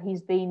now that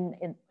he's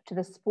been to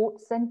the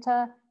sports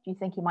center, do you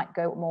think he might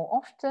go more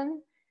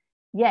often?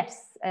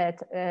 Yes,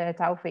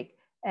 Taufik.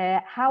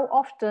 How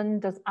often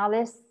does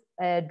Alice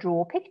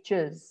draw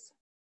pictures?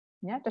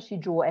 Yeah, does she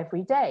draw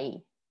every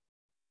day?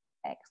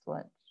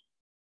 Excellent.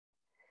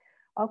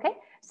 Okay,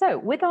 so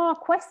with our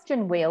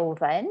question wheel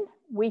then,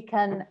 we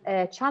can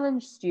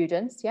challenge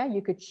students. Yeah,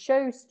 you could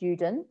show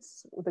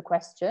students the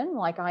question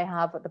like I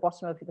have at the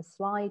bottom of the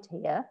slide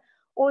here,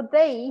 or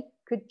they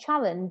could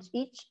challenge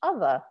each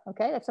other.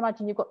 Okay, let's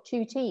imagine you've got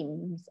 2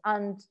 teams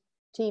and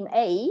team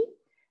A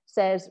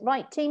says,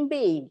 right, team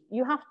B,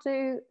 you have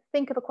to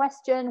think of a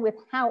question with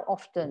how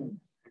often.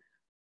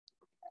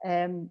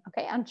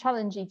 Okay, and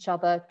challenge each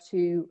other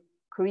to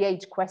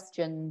create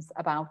questions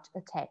about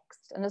a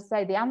text. And as I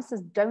say, the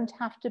answers don't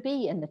have to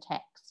be in the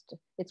text.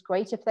 It's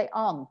great if they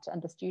aren't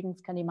and the students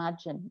can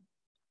imagine.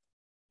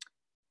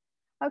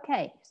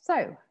 Okay,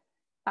 so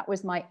that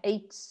was my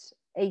 8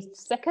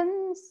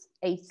 seconds,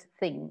 8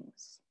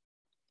 things.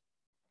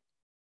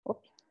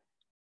 Oops.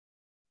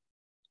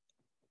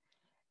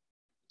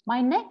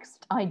 My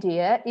next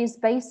idea is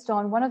based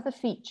on one of the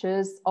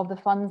features of the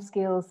Fun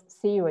Skills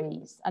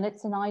series, and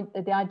it's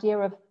the idea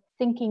of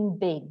thinking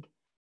big,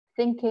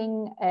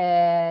 thinking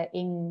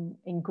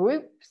in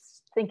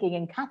groups, thinking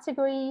in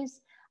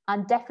categories,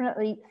 and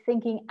definitely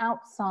thinking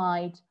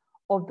outside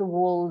of the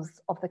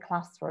walls of the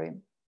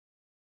classroom.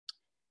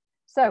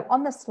 So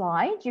on the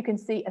slide, you can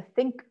see a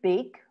Think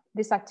Big.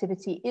 This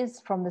activity is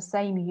from the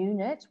same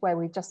unit where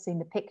we've just seen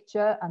the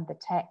picture and the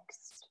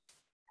text.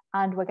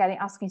 And we're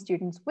asking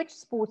students, which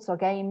sports or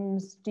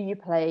games do you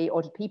play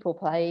or do people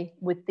play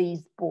with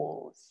these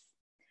balls?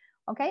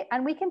 Okay,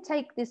 and we can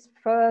take this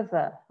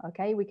further,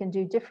 okay? We can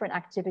do different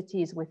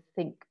activities with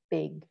Think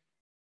Big.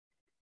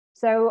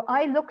 So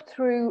I looked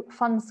through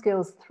Fun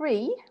Skills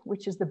 3,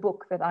 which is the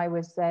book that I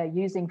was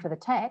using for the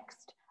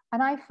text,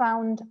 and I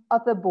found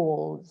other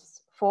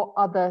balls for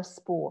other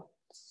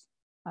sports,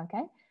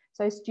 okay?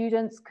 So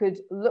students could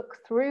look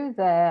through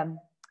their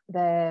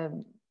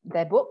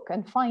book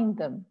and find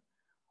them.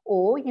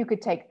 Or you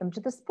could take them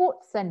to the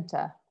sports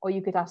center, or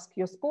you could ask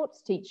your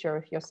sports teacher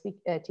if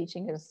you're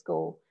teaching at a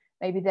school.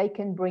 Maybe they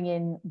can bring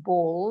in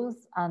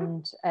balls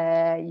and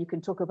you can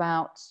talk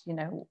about, you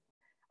know,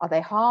 are they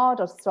hard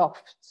or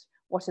soft?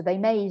 What are they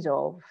made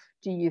of?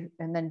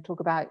 And then talk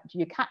about, do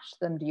you catch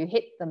them? Do you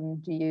hit them?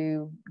 Do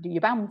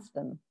you bounce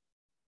them?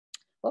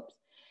 Whoops.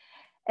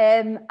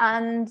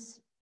 And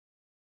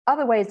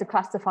other ways of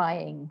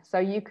classifying. So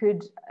you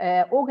could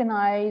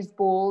organize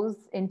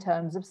balls in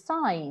terms of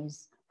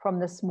size, from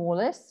the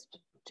smallest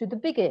to the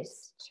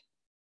biggest.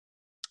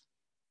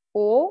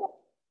 Or,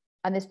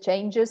 and this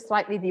changes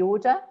slightly the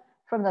order,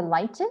 from the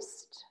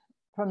lightest,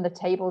 from the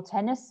table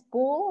tennis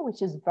ball,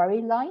 which is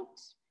very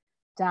light,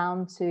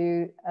 down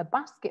to a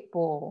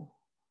basketball,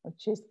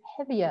 which is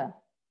heavier.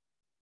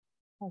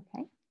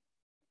 Okay.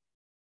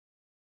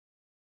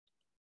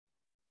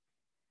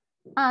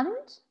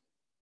 And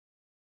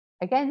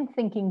again,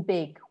 thinking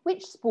big,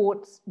 which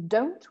sports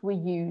don't we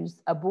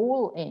use a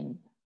ball in?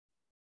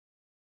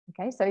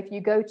 Okay, so if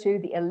you go to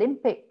the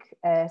Olympic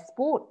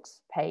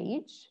sports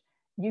page,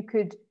 you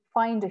could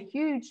find a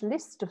huge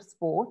list of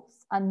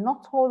sports, and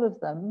not all of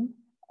them,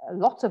 a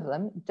lot of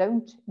them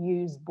don't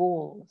use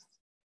balls.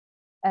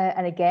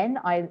 And again,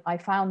 I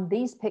found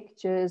these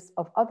pictures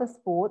of other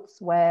sports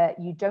where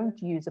you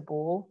don't use a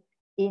ball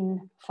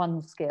in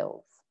Fun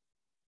Skills.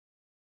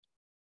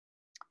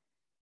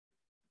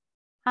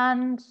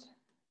 And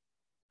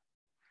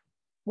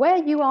where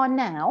you are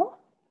now,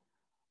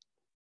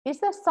 is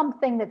there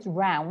something that's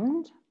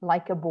round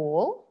like a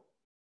ball?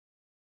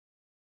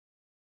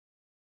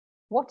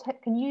 What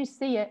can you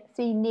see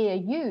near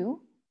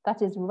you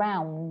that is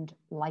round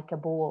like a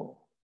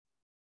ball?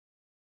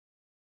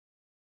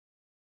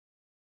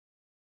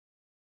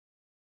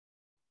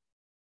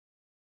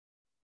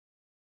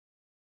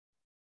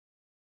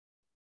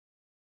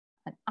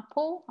 An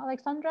apple,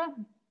 Alexandra?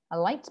 A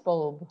light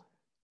bulb?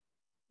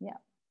 Yeah.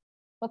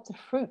 Lots of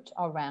fruit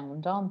are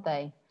round, aren't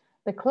they?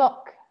 The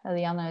clock,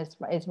 Eliana,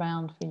 is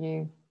round for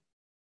you.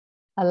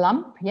 A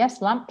lamp,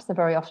 yes, lamps are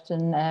very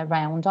often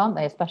round, aren't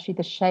they? Especially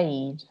the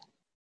shade.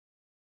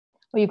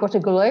 Well, you've got a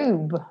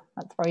globe.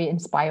 That's very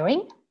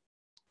inspiring.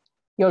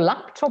 Your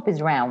laptop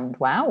is round.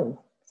 Wow,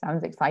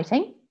 sounds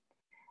exciting.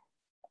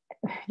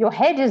 Your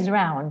head is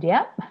round,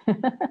 yeah.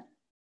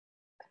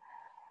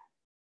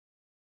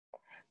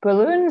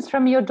 Balloons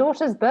from your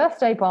daughter's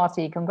birthday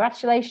party.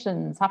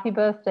 Congratulations. Happy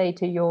birthday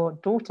to your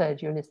daughter,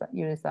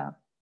 Julissa.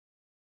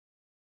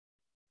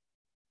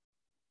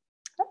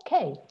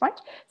 Okay, right.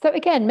 So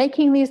again,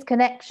 making these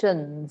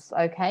connections,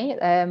 okay,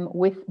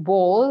 with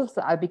balls,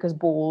 because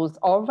balls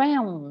are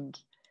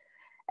round.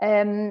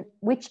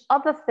 Which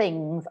other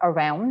things are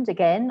round?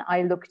 Again,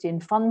 I looked in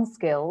Fun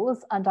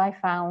Skills and I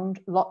found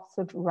lots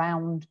of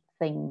round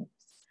things.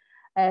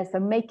 So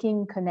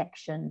making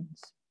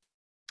connections.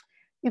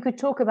 You could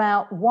talk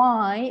about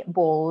why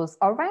balls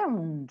are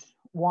round.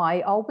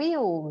 Why are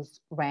wheels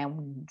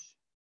round?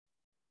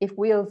 If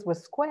wheels were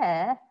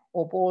square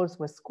or balls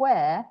were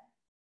square,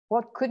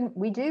 what couldn't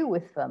we do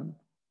with them?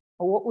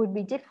 Or what would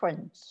be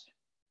different?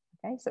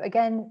 Okay, so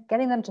again,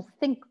 getting them to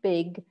think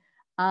big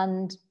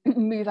and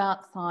move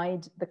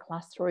outside the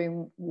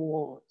classroom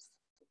walls.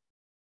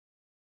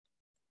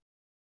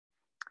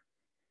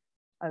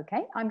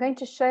 Okay, I'm going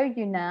to show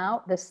you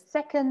now the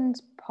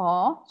second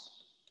part.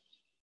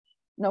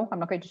 No, I'm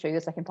not going to show you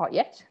the second part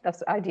yet.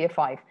 That's idea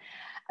 5.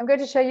 I'm going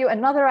to show you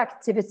another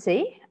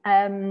activity.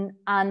 And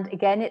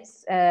again,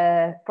 it's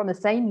from the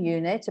same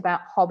unit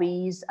about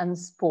hobbies and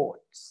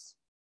sports.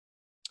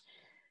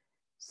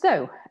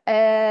 So,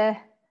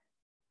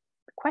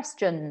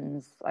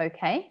 questions,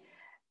 okay.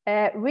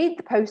 Read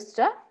the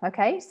poster,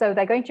 okay. So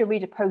they're going to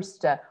read a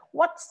poster.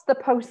 What's the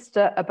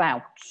poster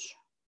about?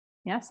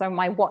 Yeah, so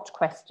my what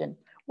question.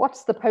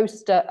 What's the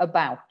poster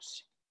about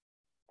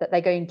that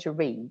they're going to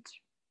read?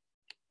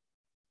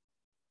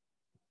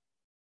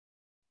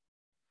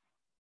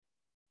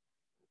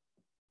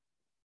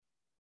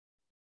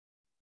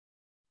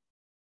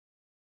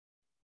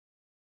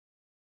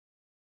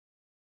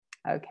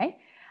 Okay,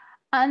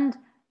 and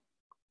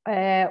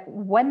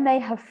when they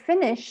have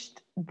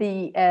finished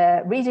the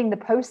reading the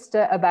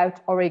poster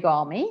about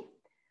origami,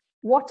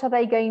 what are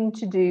they going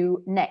to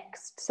do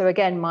next? So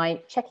again,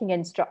 my checking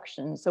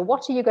instructions. So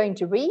what are you going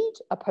to read?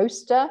 A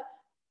poster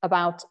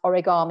about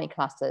origami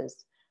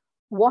classes.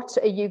 What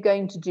are you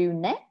going to do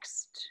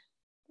next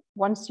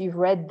once you've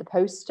read the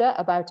poster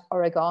about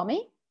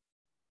origami?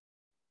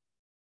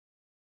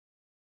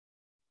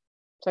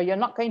 So you're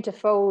not going to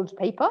fold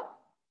paper.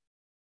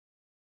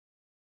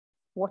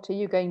 What are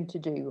you going to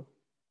do?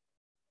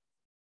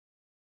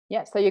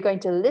 Yeah, so you're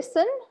going to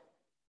listen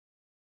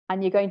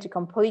and you're going to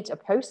complete a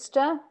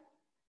poster,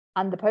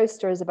 and the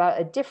poster is about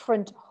a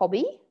different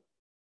hobby.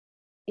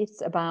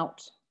 It's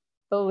about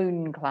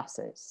balloon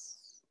classes.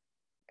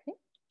 Okay.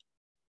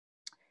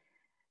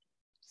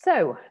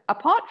 So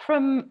apart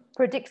from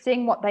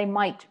predicting what they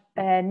might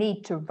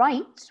need to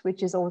write,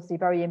 which is obviously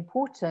very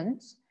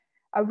important,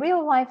 a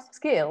real life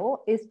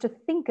skill is to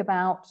think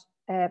about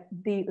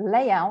the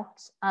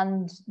layout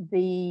and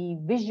the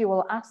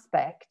visual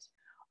aspect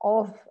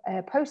of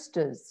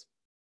posters.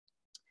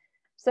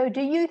 So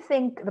do you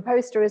think the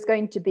poster is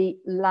going to be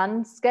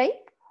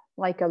landscape,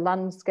 like a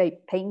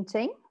landscape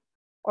painting?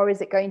 Or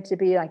is it going to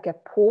be like a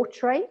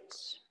portrait,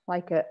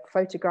 like a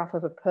photograph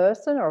of a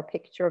person or a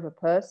picture of a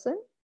person?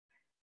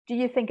 Do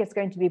you think it's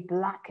going to be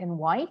black and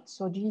white,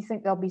 or do you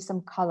think there'll be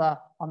some color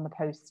on the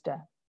poster?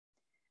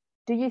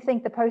 Do you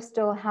think the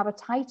poster will have a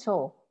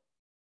title?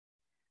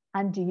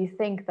 And do you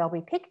think there'll be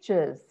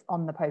pictures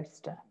on the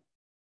poster?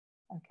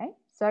 Okay,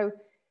 so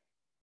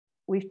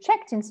we've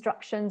checked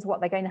instructions, what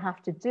they're going to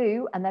have to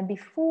do, and then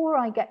before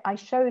I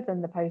show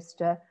them the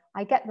poster,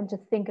 I get them to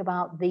think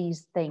about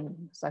these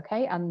things,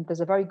 okay? And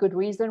there's a very good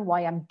reason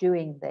why I'm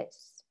doing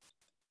this.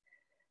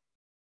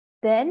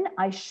 Then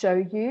I show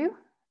you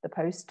the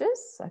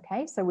posters,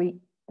 okay? So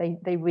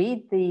they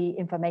read the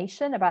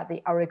information about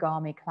the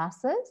origami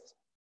classes,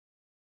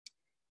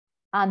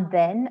 and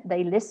then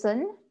they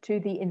listen to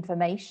the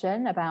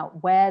information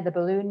about where the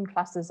balloon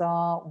classes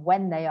are,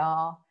 when they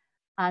are,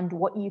 and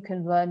what you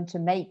can learn to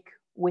make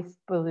with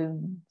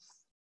balloons.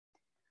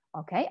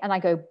 Okay, and I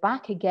go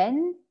back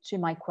again to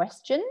my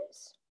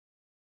questions.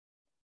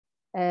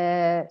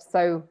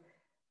 So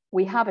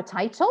we have a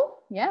title,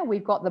 yeah,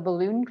 we've got the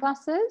balloon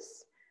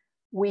classes,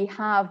 we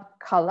have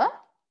color,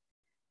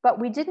 but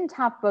we didn't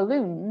have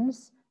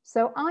balloons,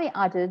 so I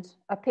added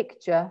a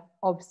picture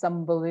of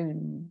some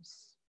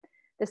balloons.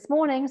 This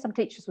morning, some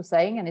teachers were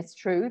saying, and it's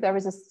true, there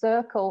is a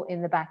circle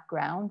in the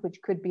background,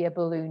 which could be a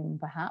balloon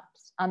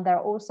perhaps, and there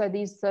are also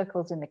these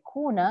circles in the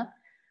corner,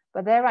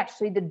 but they're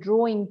actually the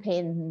drawing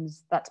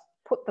pins that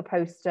put the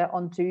poster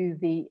onto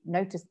the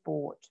notice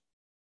board.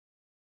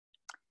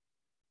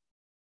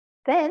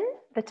 Then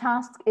the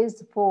task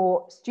is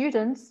for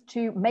students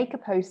to make a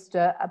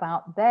poster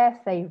about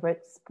their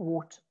favorite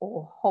sport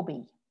or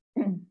hobby.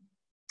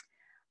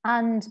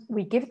 And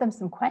we give them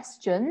some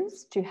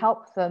questions to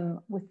help them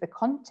with the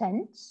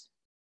content.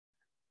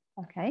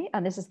 Okay,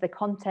 and this is the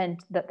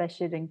content that they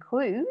should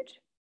include.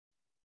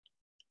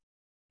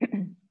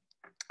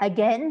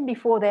 Again,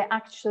 before they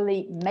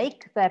actually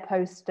make their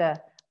poster,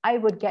 I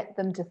would get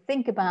them to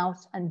think about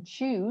and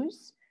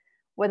choose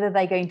whether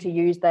they're going to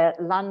use their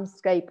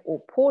landscape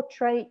or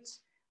portrait.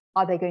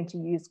 Are they going to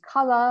use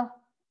color?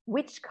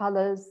 Which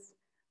colors?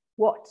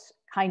 What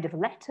kind of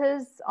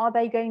letters are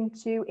they going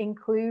to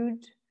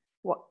include?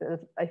 What,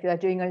 if they're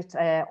doing it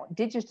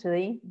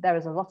digitally, there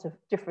is a lot of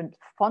different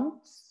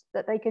fonts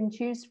that they can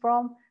choose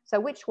from. So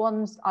which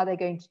ones are they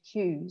going to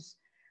choose?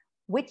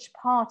 Which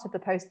part of the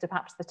poster,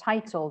 perhaps the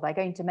title, they're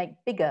going to make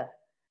bigger?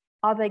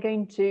 Are they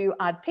going to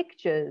add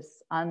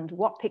pictures? And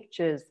what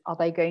pictures are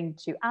they going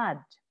to add?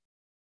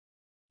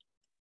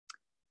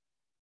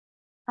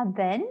 And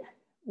then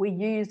we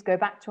go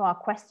back to our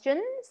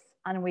questions,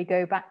 and we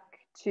go back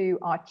to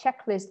our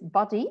checklist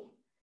buddy,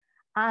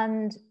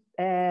 and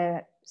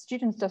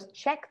students just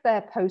check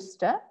their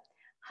poster.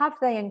 Have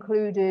they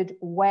included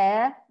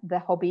where the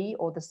hobby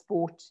or the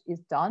sport is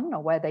done,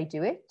 or where they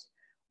do it,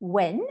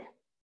 when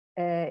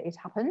it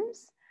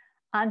happens,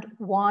 and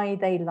why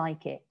they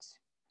like it?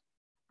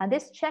 And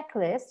this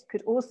checklist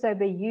could also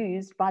be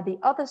used by the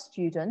other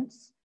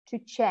students to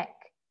check.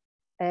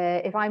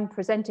 If I'm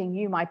presenting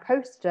you my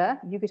poster,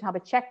 you could have a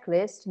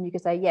checklist and you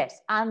could say,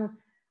 yes, Anne,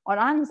 on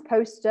Anne's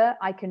poster,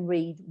 I can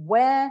read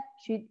where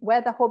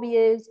the hobby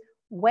is,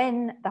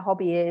 when the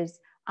hobby is,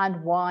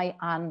 and why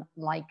Anne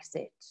likes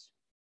it.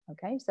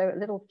 Okay, so a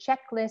little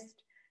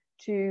checklist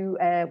to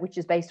which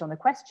is based on the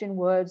question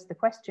words, the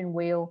question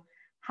wheel.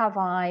 Have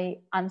I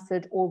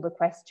answered all the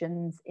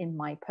questions in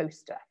my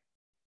poster?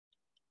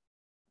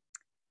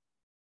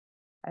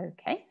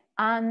 Okay,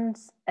 and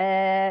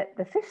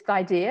the fifth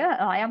idea,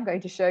 and I am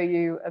going to show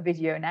you a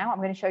video now. I'm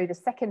going to show you the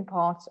second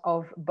part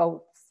of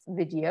Bolt's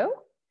video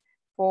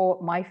for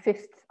my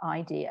fifth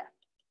idea.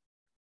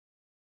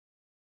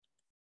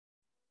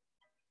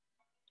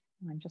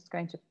 I'm just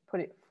going to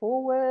put it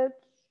forward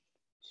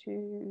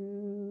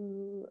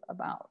to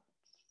about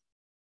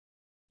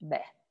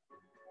there.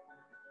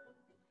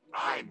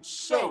 I'm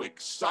so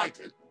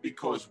excited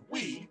because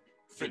we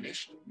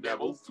finished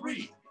level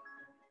 3.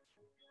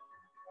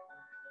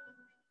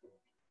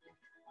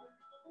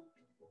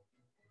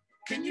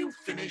 Can you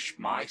finish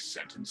my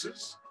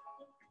sentences?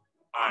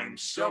 I'm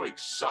so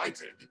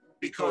excited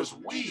because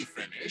we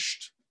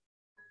finished.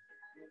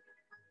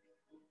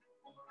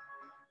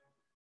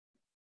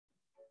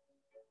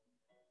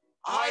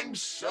 I'm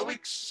so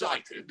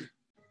excited.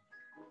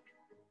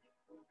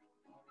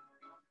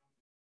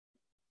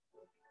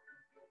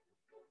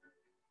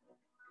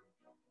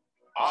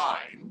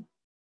 I'm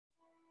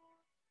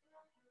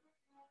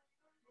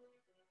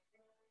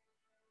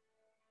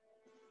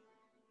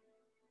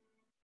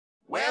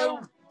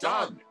Well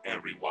done,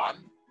 everyone.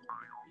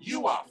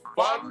 You are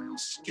Fun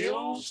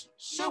Skills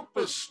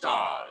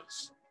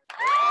Superstars.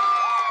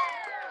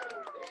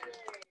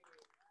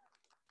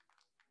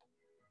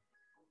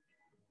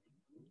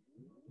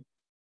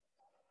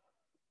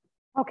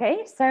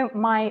 Okay, so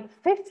my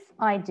fifth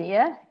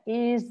idea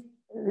is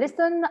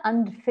listen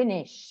and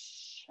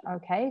finish.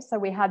 Okay, so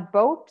we had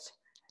Bolt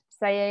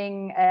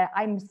saying,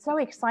 I'm so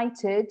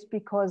excited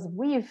because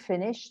we've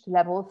finished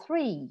level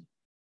 3.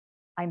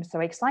 I'm so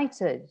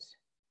excited.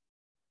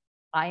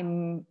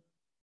 I'm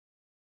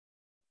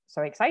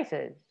so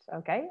excited.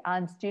 Okay,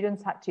 and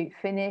students had to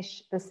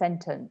finish the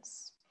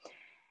sentence.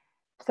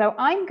 So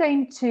I'm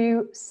going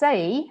to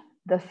say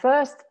the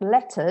first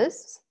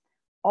letters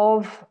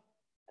of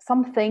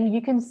something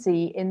you can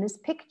see in this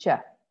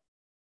picture.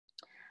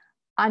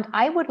 And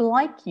I would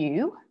like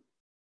you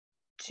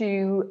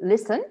to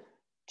listen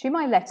to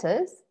my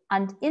letters,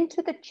 and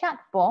into the chat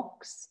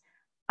box,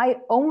 I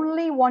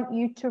only want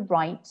you to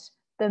write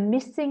the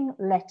missing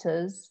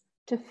letters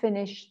to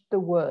finish the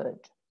word.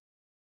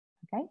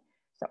 Okay,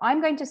 so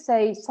I'm going to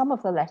say some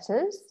of the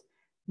letters.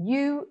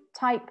 You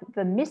type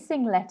the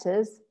missing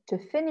letters to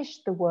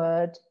finish the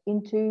word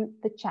into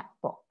the chat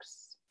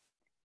box.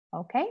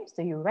 Okay,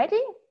 so you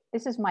ready?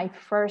 This is my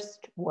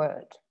first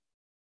word.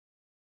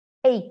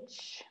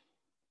 H,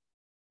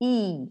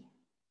 E,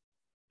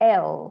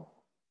 L.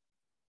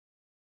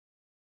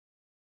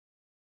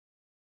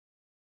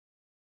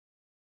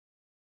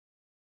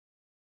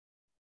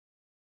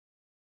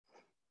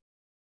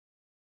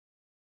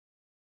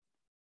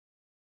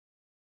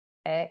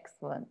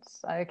 Excellent.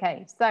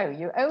 Okay, so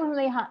you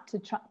only had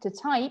to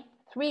type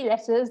 3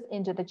 letters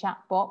into the chat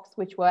box,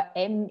 which were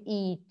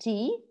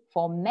M-E-T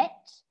for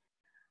met.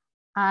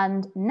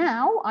 And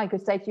now I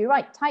could say to you,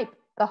 right, type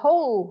the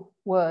whole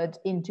word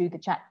into the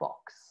chat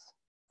box.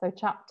 So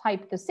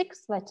type the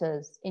 6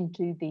 letters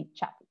into the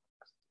chat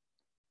box.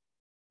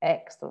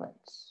 Excellent.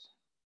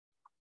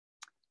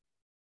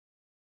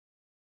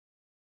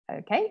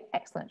 Okay,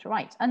 excellent.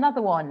 Right,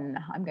 another one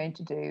I'm going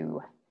to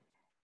do.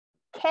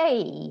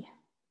 K,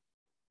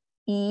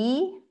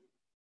 E,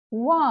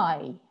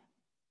 Y.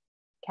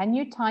 Can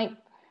you type?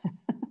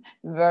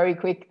 Very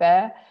quick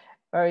there.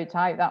 Very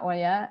tight, that one,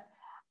 yeah.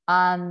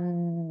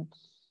 And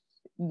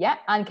yeah,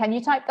 and can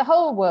you type the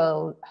whole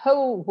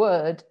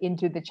word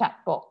into the chat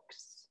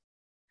box?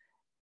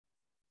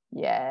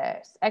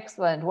 Yes,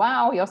 excellent.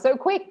 Wow, you're so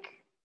quick.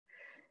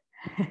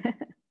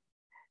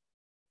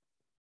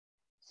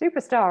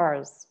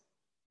 Superstars.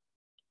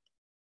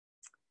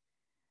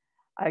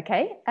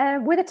 Okay,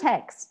 with a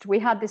text, we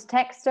had this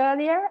text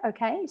earlier.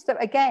 Okay, so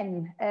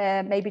again,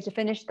 maybe to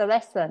finish the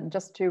lesson,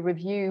 just to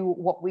review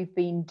what we've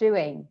been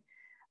doing.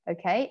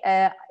 Okay,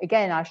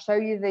 again, I'll show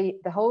you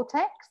the whole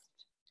text.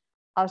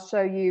 I'll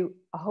show you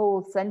a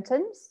whole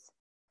sentence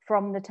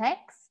from the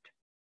text.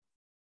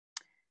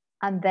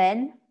 And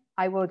then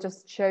I will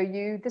just show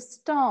you the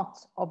start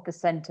of the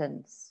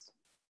sentence.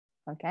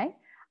 Okay,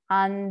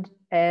 and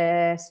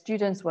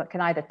students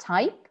can either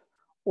type,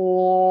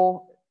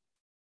 or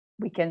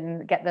we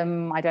can get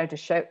them, I don't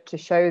know, to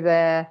show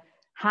their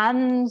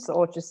hands,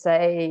 or to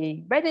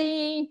say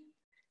ready.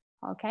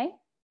 Okay,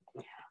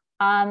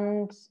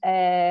 and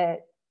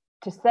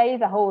to say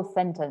the whole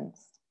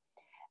sentence.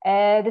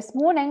 This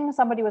morning,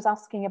 somebody was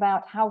asking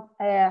about how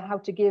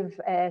to give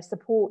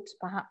support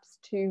perhaps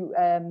to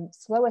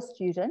slower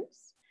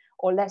students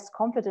or less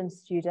confident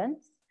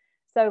students.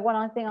 So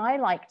one thing I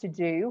like to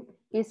do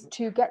is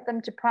to get them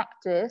to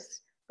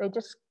practice. They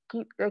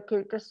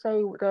can just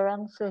say their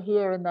answer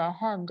here in their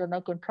hand, and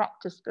they can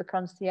practice the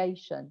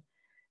pronunciation.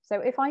 So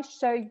if I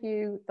show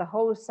you the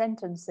whole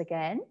sentence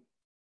again.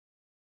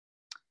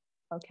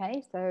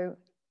 Okay, so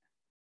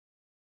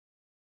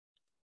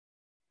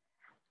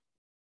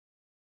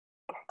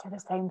to the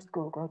same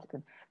school,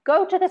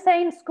 go to the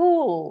same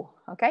school.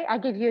 Okay, I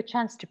give you a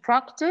chance to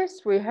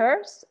practice,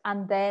 rehearse,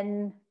 and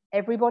then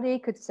everybody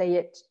could say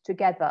it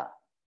together.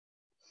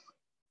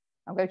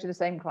 I'll go to the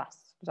same class.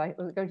 Go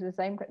to the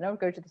same, no,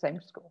 go to the same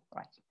school,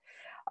 right?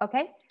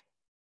 Okay,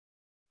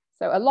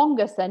 so a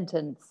longer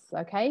sentence.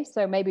 Okay,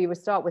 so maybe we'll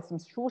start with some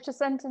shorter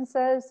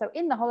sentences. So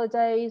in the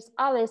holidays,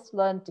 Alice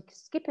learned to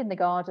skip in the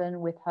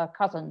garden with her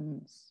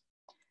cousins.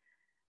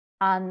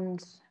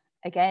 And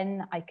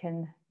again, I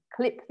can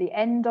clip the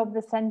end of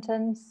the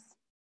sentence,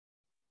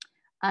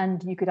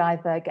 and you could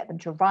either get them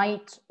to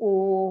write,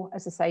 or,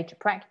 as I say, to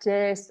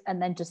practice,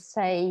 and then just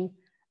say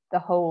the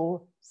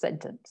whole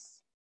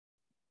sentence.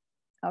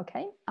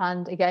 Okay,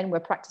 and again, we're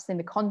practicing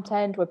the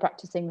content, we're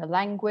practicing the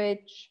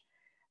language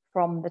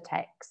from the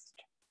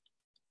text.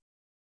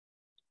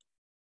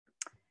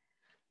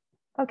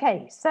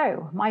 Okay,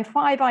 so my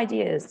 5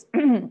 ideas.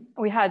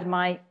 We had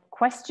my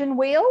question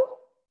wheel.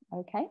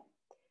 Okay,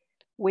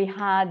 we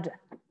had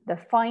the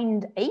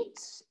find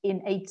 8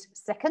 in 8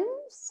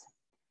 seconds.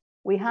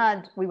 We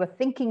were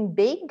thinking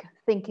big,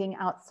 thinking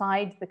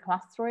outside the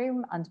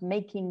classroom and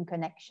making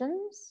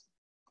connections.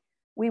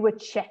 We were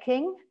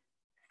checking,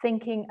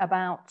 thinking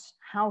about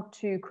how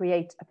to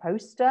create a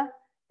poster,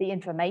 the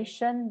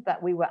information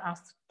that we were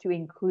asked to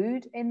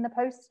include in the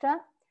poster,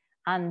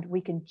 and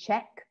we can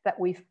check that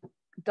we've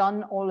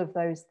done all of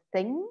those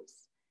things.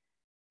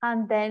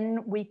 And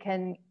then we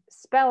can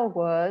spell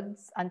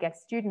words and get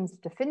students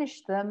to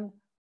finish them,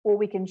 or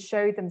we can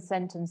show them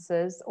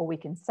sentences, or we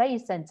can say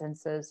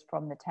sentences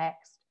from the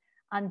text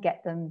and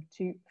get them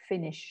to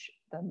finish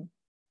them.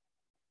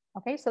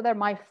 Okay, so they're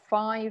my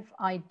 5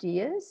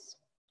 ideas.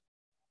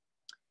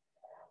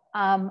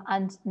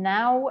 And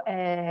now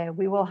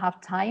we will have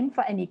time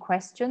for any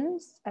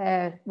questions.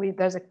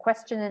 There's a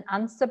question and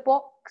answer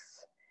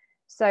box.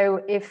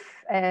 So if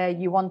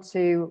you want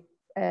to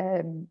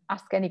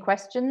ask any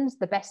questions,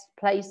 the best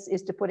place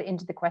is to put it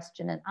into the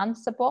question and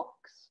answer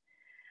box.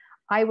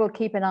 I will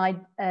keep an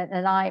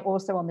eye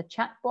also on the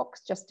chat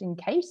box just in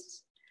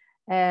case.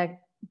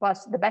 But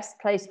the best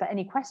place for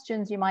any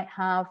questions you might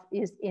have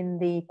is in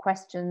the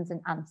questions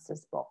and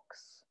answers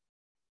box.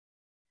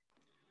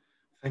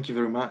 Thank you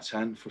very much,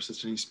 Anne, for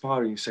such an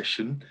inspiring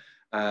session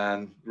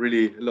and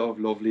really a lot of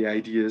lovely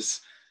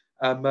ideas.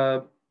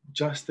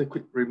 Just a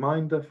quick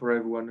reminder for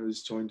everyone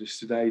who's joined us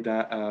today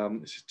that a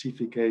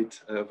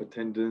certificate of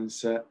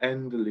attendance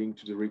and the link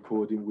to the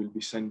recording will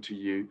be sent to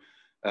you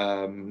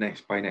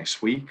by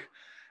next week.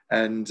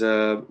 And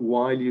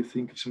while you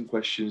think of some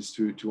questions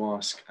to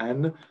ask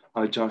Anne,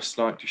 I'd just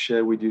like to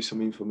share with you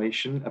some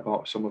information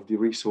about some of the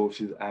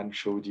resources Anne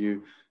showed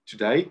you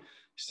today.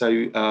 So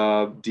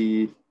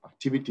the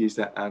activities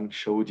that Anne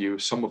showed you,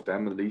 some of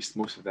them, at least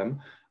most of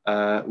them,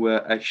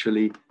 were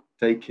actually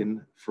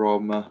taken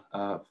from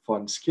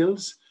Fun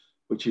Skills,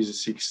 which is a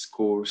 6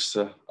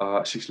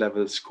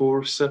 levels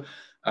course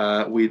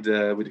with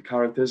the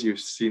characters. You've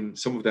seen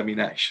some of them in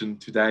action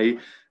today,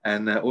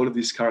 and all of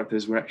these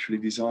characters were actually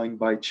designed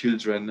by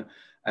children.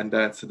 And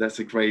that's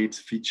a great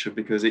feature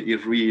because it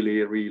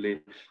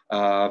really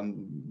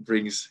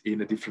brings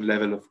in a different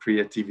level of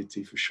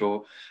creativity for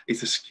sure.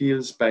 It's a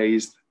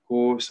skills-based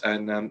course,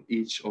 and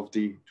each of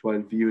the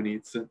 12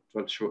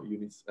 short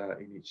units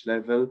in each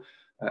level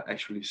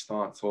actually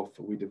starts off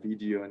with a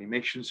video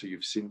animation. So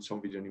you've seen some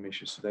video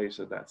animations today.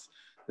 So that's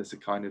the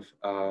kind of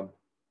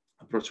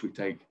approach we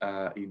take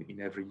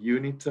in every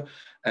unit.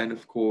 And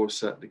of course,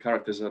 the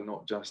characters are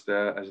not just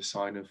there as a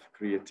sign of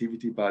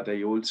creativity, but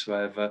they also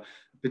have a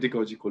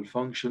pedagogical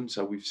function.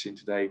 So we've seen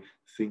today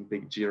Think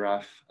Big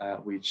Giraffe,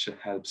 which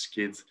helps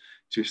kids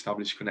to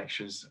establish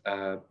connections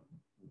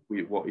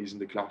with what is in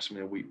the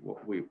classroom and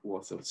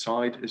what's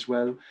outside as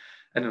well.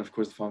 And then of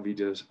course the fun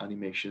videos,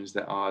 animations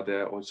that are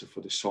there also for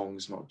the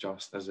songs, not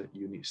just as a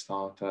unit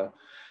starter.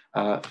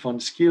 Fun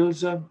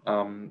Skills at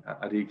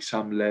the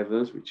exam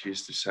levels, which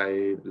is to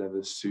say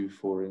levels 2,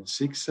 4, and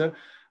 6,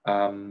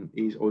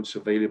 is also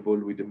available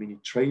with the mini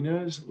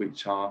trainers,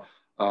 which are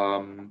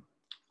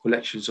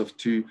collections of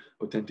 2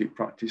 authentic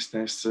practice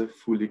tests,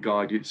 fully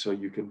guided, so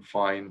you can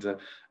find a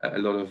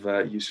lot of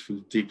useful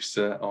tips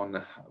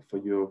for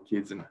your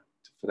kids and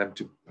for them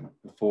to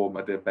perform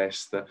at their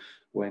best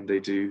when they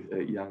do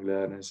young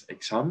learners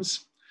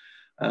exams.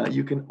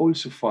 You can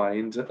also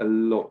find a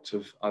lot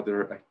of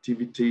other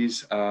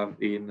activities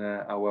in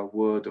our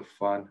World of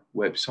Fun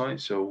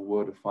website, so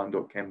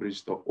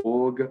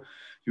worldoffun.cambridge.org.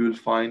 You will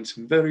find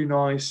some very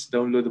nice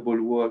downloadable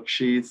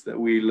worksheets that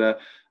will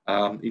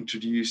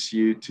introduce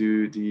you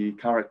to the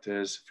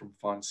characters from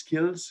Fun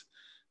Skills.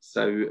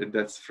 So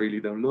that's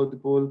freely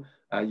downloadable.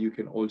 You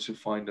can also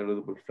find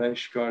downloadable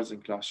flashcards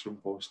and classroom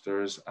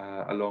posters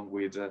along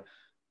with a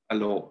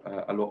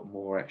lot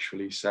more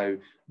actually. So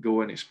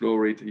go and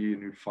explore it.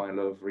 You'll find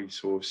a lot of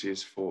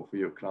resources for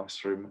your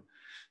classroom.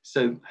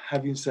 So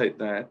having said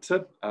that,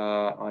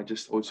 I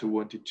just also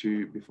wanted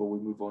to, before we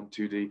move on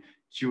to the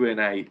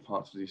Q&A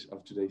part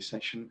of today's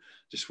session,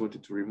 just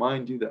wanted to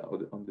remind you that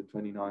on the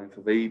 29th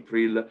of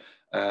April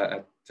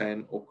at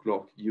 10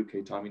 o'clock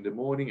UK time in the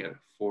morning, at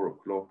 4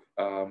 o'clock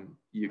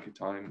UK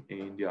time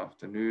in the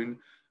afternoon,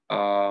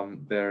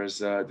 there's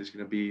going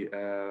to be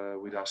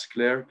with us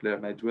Claire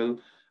Medwell,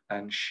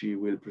 and she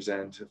will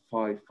present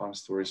 5 fun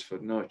stories for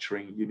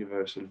nurturing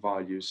universal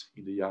values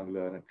in the young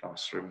learner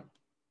classroom.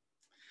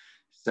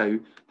 So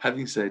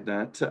having said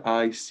that,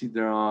 I see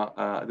there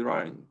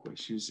aren't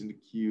questions in the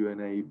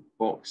Q&A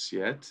box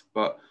yet,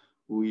 but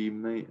we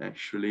may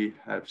actually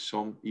have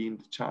some in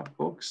the chat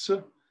box.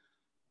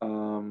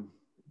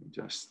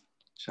 Just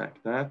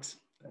check that.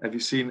 Have you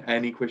seen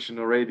any question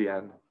already,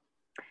 Anne?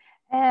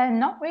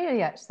 Not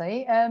really,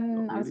 actually. I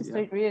was just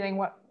reading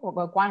what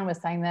Gwan was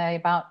saying there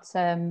about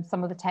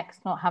some of the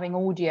text not having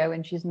audio,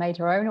 and she's made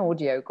her own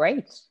audio.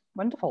 Great,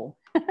 wonderful.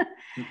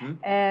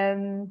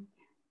 Mm-hmm.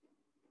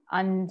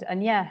 And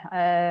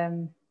yeah,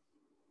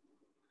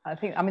 I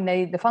think, I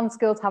mean, the Fun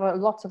Skills have a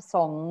lot of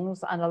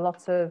songs and a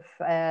lot of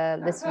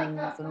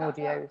listenings and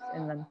audios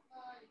in them.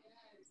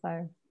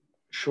 So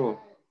sure,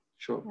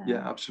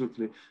 yeah,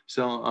 absolutely.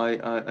 So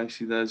I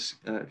see there's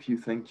a few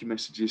thank you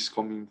messages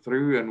coming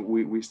through, and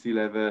we still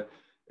have a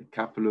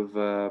couple of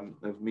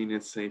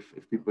minutes if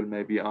people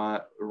maybe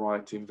are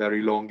writing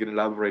very long and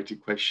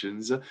elaborated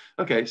questions.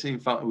 Okay, so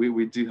in fact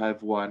we do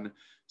have one.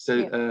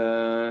 So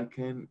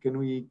can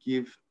we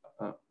give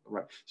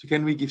Right. So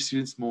can we give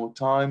students more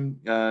time?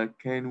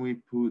 Can we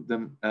put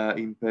them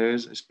in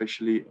pairs,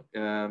 especially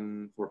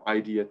for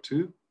idea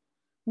 2?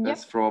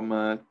 That's from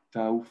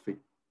Taufik.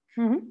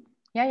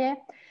 Yeah.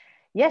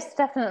 Yes,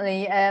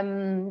 definitely.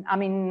 I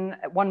mean,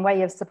 one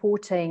way of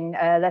supporting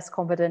less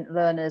confident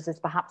learners is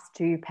perhaps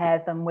to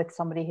pair them with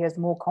somebody who is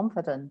more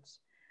confident.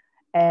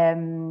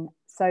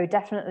 So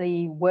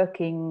definitely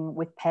working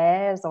with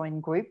pairs or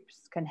in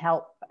groups can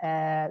help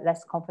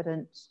less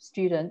confident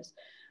students.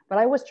 But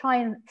I always try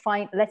and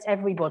let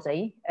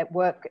everybody at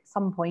work at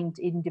some point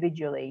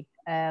individually.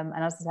 And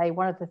as I say,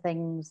 one of the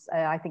things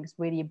I think is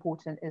really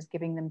important is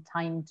giving them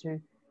time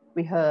to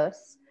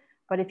rehearse.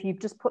 But if you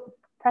just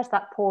press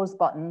that pause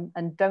button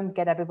and don't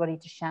get everybody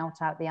to shout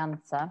out the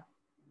answer,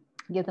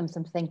 give them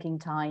some thinking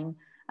time.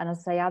 And as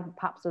I say, add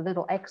perhaps a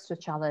little extra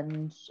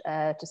challenge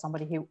to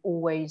somebody who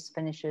always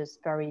finishes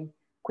very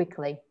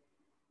quickly.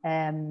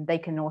 They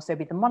can also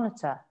be the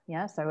monitor.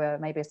 Yeah, so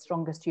maybe a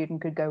stronger student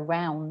could go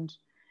round.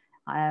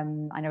 I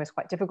know it's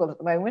quite difficult at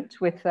the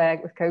moment with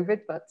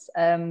COVID, but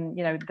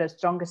you know, the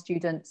stronger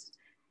students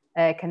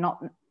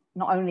cannot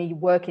not only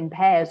work in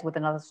pairs with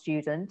another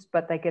student,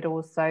 but they could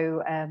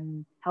also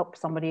help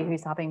somebody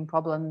who's having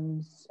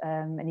problems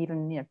and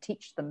even, you know,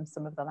 teach them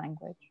some of the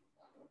language.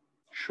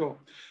 Sure.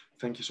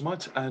 Thank you so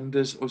much. And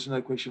there's also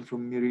another question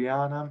from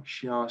Miriana.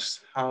 She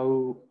asks,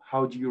 how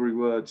do you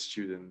reward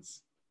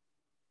students?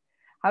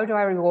 How do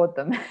I reward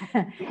them?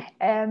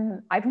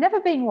 I've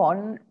never been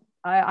one.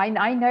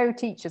 I know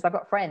teachers, I've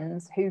got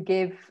friends who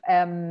give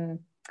out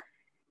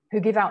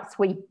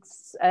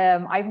sweets.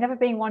 I've never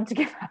been one to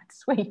give out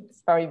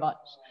sweets very much.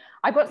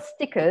 I've got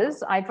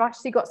stickers. I've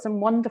actually got some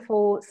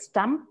wonderful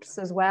stamps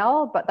as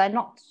well, but they're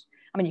not,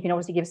 I mean, you can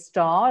obviously give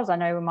stars. I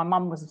know my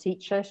mum was a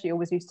teacher. She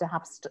always used to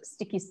have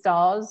sticky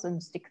stars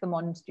and stick them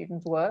on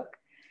students' work.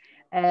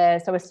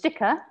 So a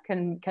sticker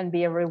can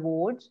be a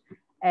reward.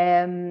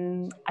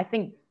 I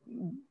think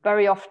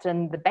very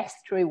often the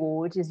best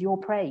reward is your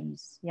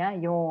praise. Yeah,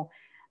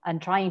 and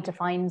trying to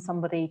find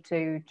somebody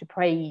to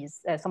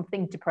praise,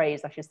 something to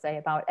praise, I should say,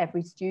 about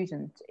every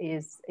student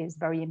is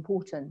very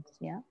important.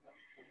 Yeah.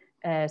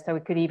 So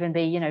it could even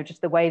be, you know,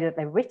 just the way that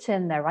they're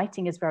written. Their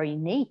writing is very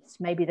neat.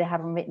 Maybe they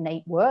haven't written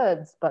 8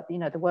 words, but, you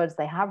know, the words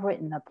they have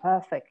written are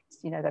perfect.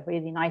 You know, they're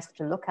really nice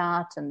to look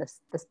at, and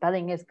the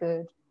spelling is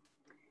good.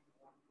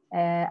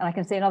 And I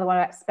can say another one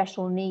about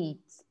special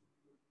needs.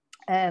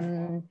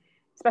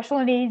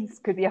 Special needs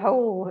could be a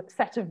whole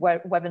set of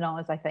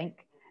webinars, I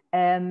think.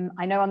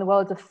 I know on the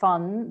World of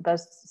Fun,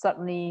 there's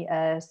certainly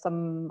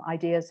some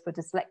ideas for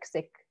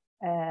dyslexic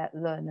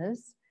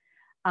learners.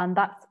 And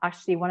that's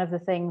actually one of the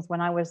things when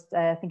I was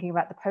thinking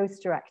about the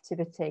poster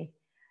activity,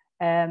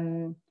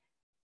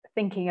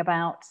 thinking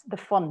about the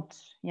font.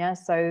 Yeah,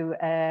 so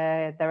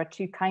there are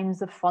 2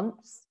 kinds of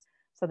fonts.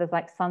 So there's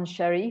like sans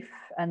serif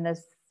and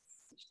there's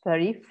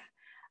serif.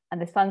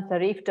 And the sans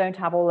serif don't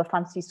have all the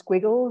fancy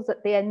squiggles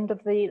at the end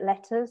of the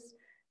letters.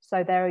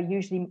 So they're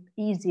usually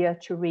easier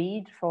to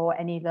read for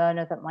any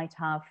learner that might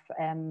have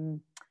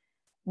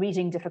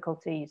reading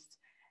difficulties.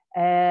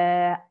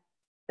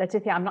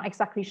 Letitia, I'm not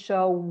exactly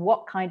sure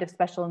what kind of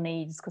special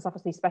needs, because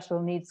obviously special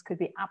needs could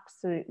be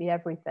absolutely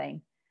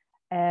everything.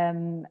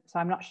 So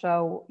I'm not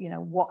sure, you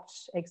know, what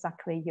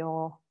exactly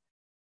you're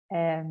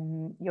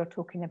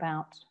talking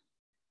about.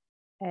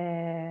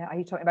 Are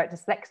you talking about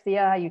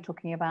dyslexia? Are you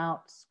talking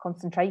about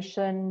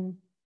concentration?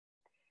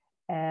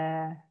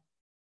 Yeah,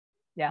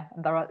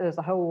 and there's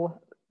a whole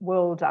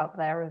world out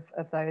there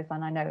of those,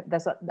 and I know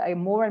there's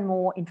more and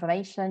more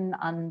information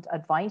and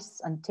advice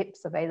and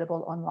tips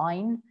available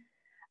online.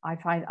 I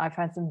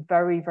found some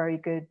very, very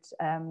good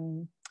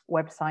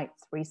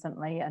websites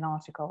recently and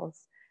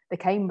articles. The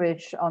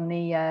Cambridge on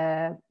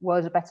the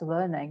World of Better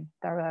Learning,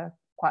 there are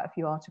quite a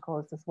few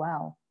articles as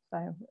well,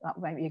 so that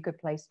might be a good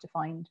place to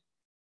find.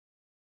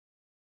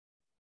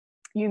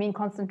 You mean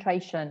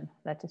concentration,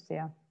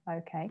 Leticia?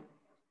 Okay.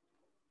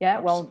 Yeah,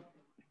 well,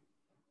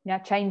 yeah,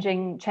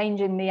 changing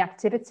the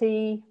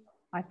activity,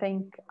 I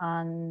think,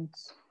 and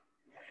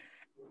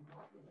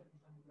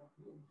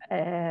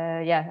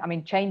yeah, I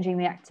mean, changing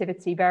the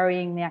activity,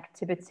 varying the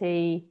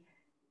activity.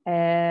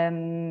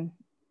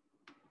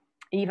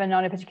 Even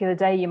on a particular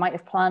day, you might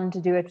have planned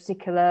to do a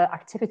particular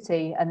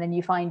activity, and then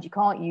you find you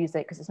can't use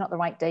it because it's not the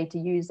right day to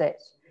use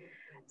it.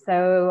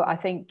 So I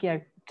think, you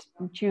know,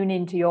 tune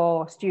into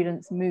your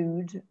student's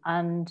mood,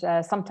 and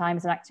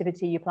sometimes an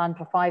activity you plan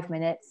for 5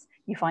 minutes,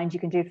 you find you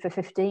can do it for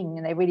 15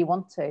 and they really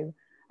want to.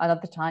 And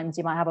other times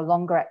you might have a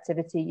longer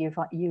activity you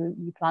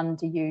plan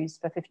to use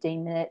for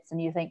 15 minutes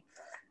and you think,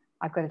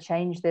 I've got to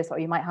change this, or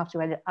you might have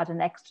to add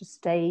an extra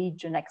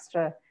stage, an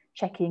extra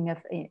checking of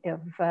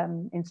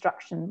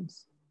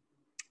instructions.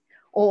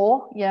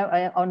 Or, you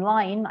know,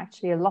 online,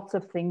 actually a lot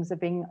of things are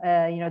being,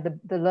 you know,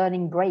 the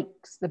learning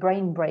breaks, the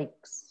brain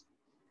breaks.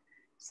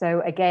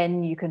 So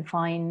again, you can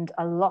find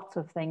a lot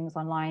of things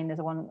online. There's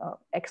one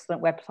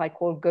excellent website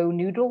called Go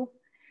Noodle,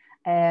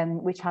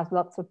 which has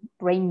lots of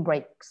brain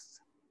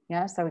breaks.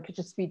 Yeah, so it could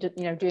just be,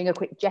 you know, doing a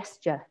quick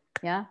gesture.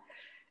 Yeah,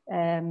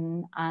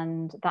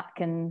 and that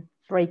can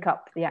break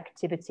up the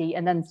activity,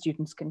 and then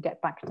students can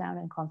get back down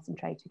and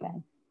concentrate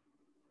again.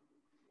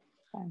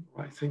 So.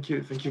 Right, thank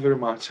you very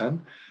much, Anne.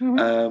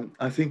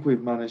 I think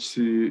we've managed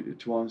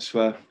to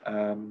answer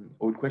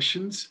all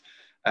questions,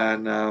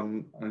 and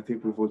I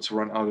think we've also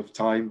run out of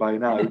time by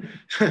now.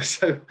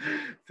 So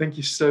thank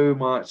you so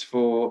much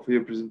for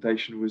your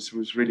presentation. It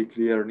was really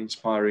clear and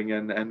inspiring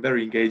and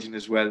very engaging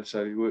as well. So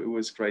it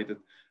was great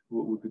that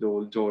we could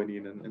all join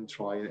in and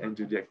try and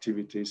do the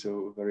activity.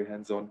 So very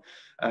hands-on.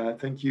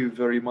 Thank you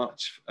very much,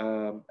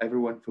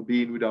 everyone, for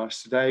being with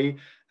us today,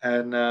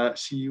 and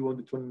see you on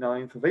the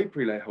 29th of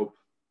April, I hope.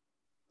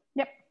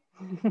 Yep.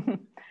 Bye.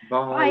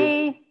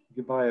 Bye.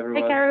 Goodbye,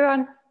 everyone. Take care,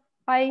 everyone.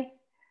 Bye.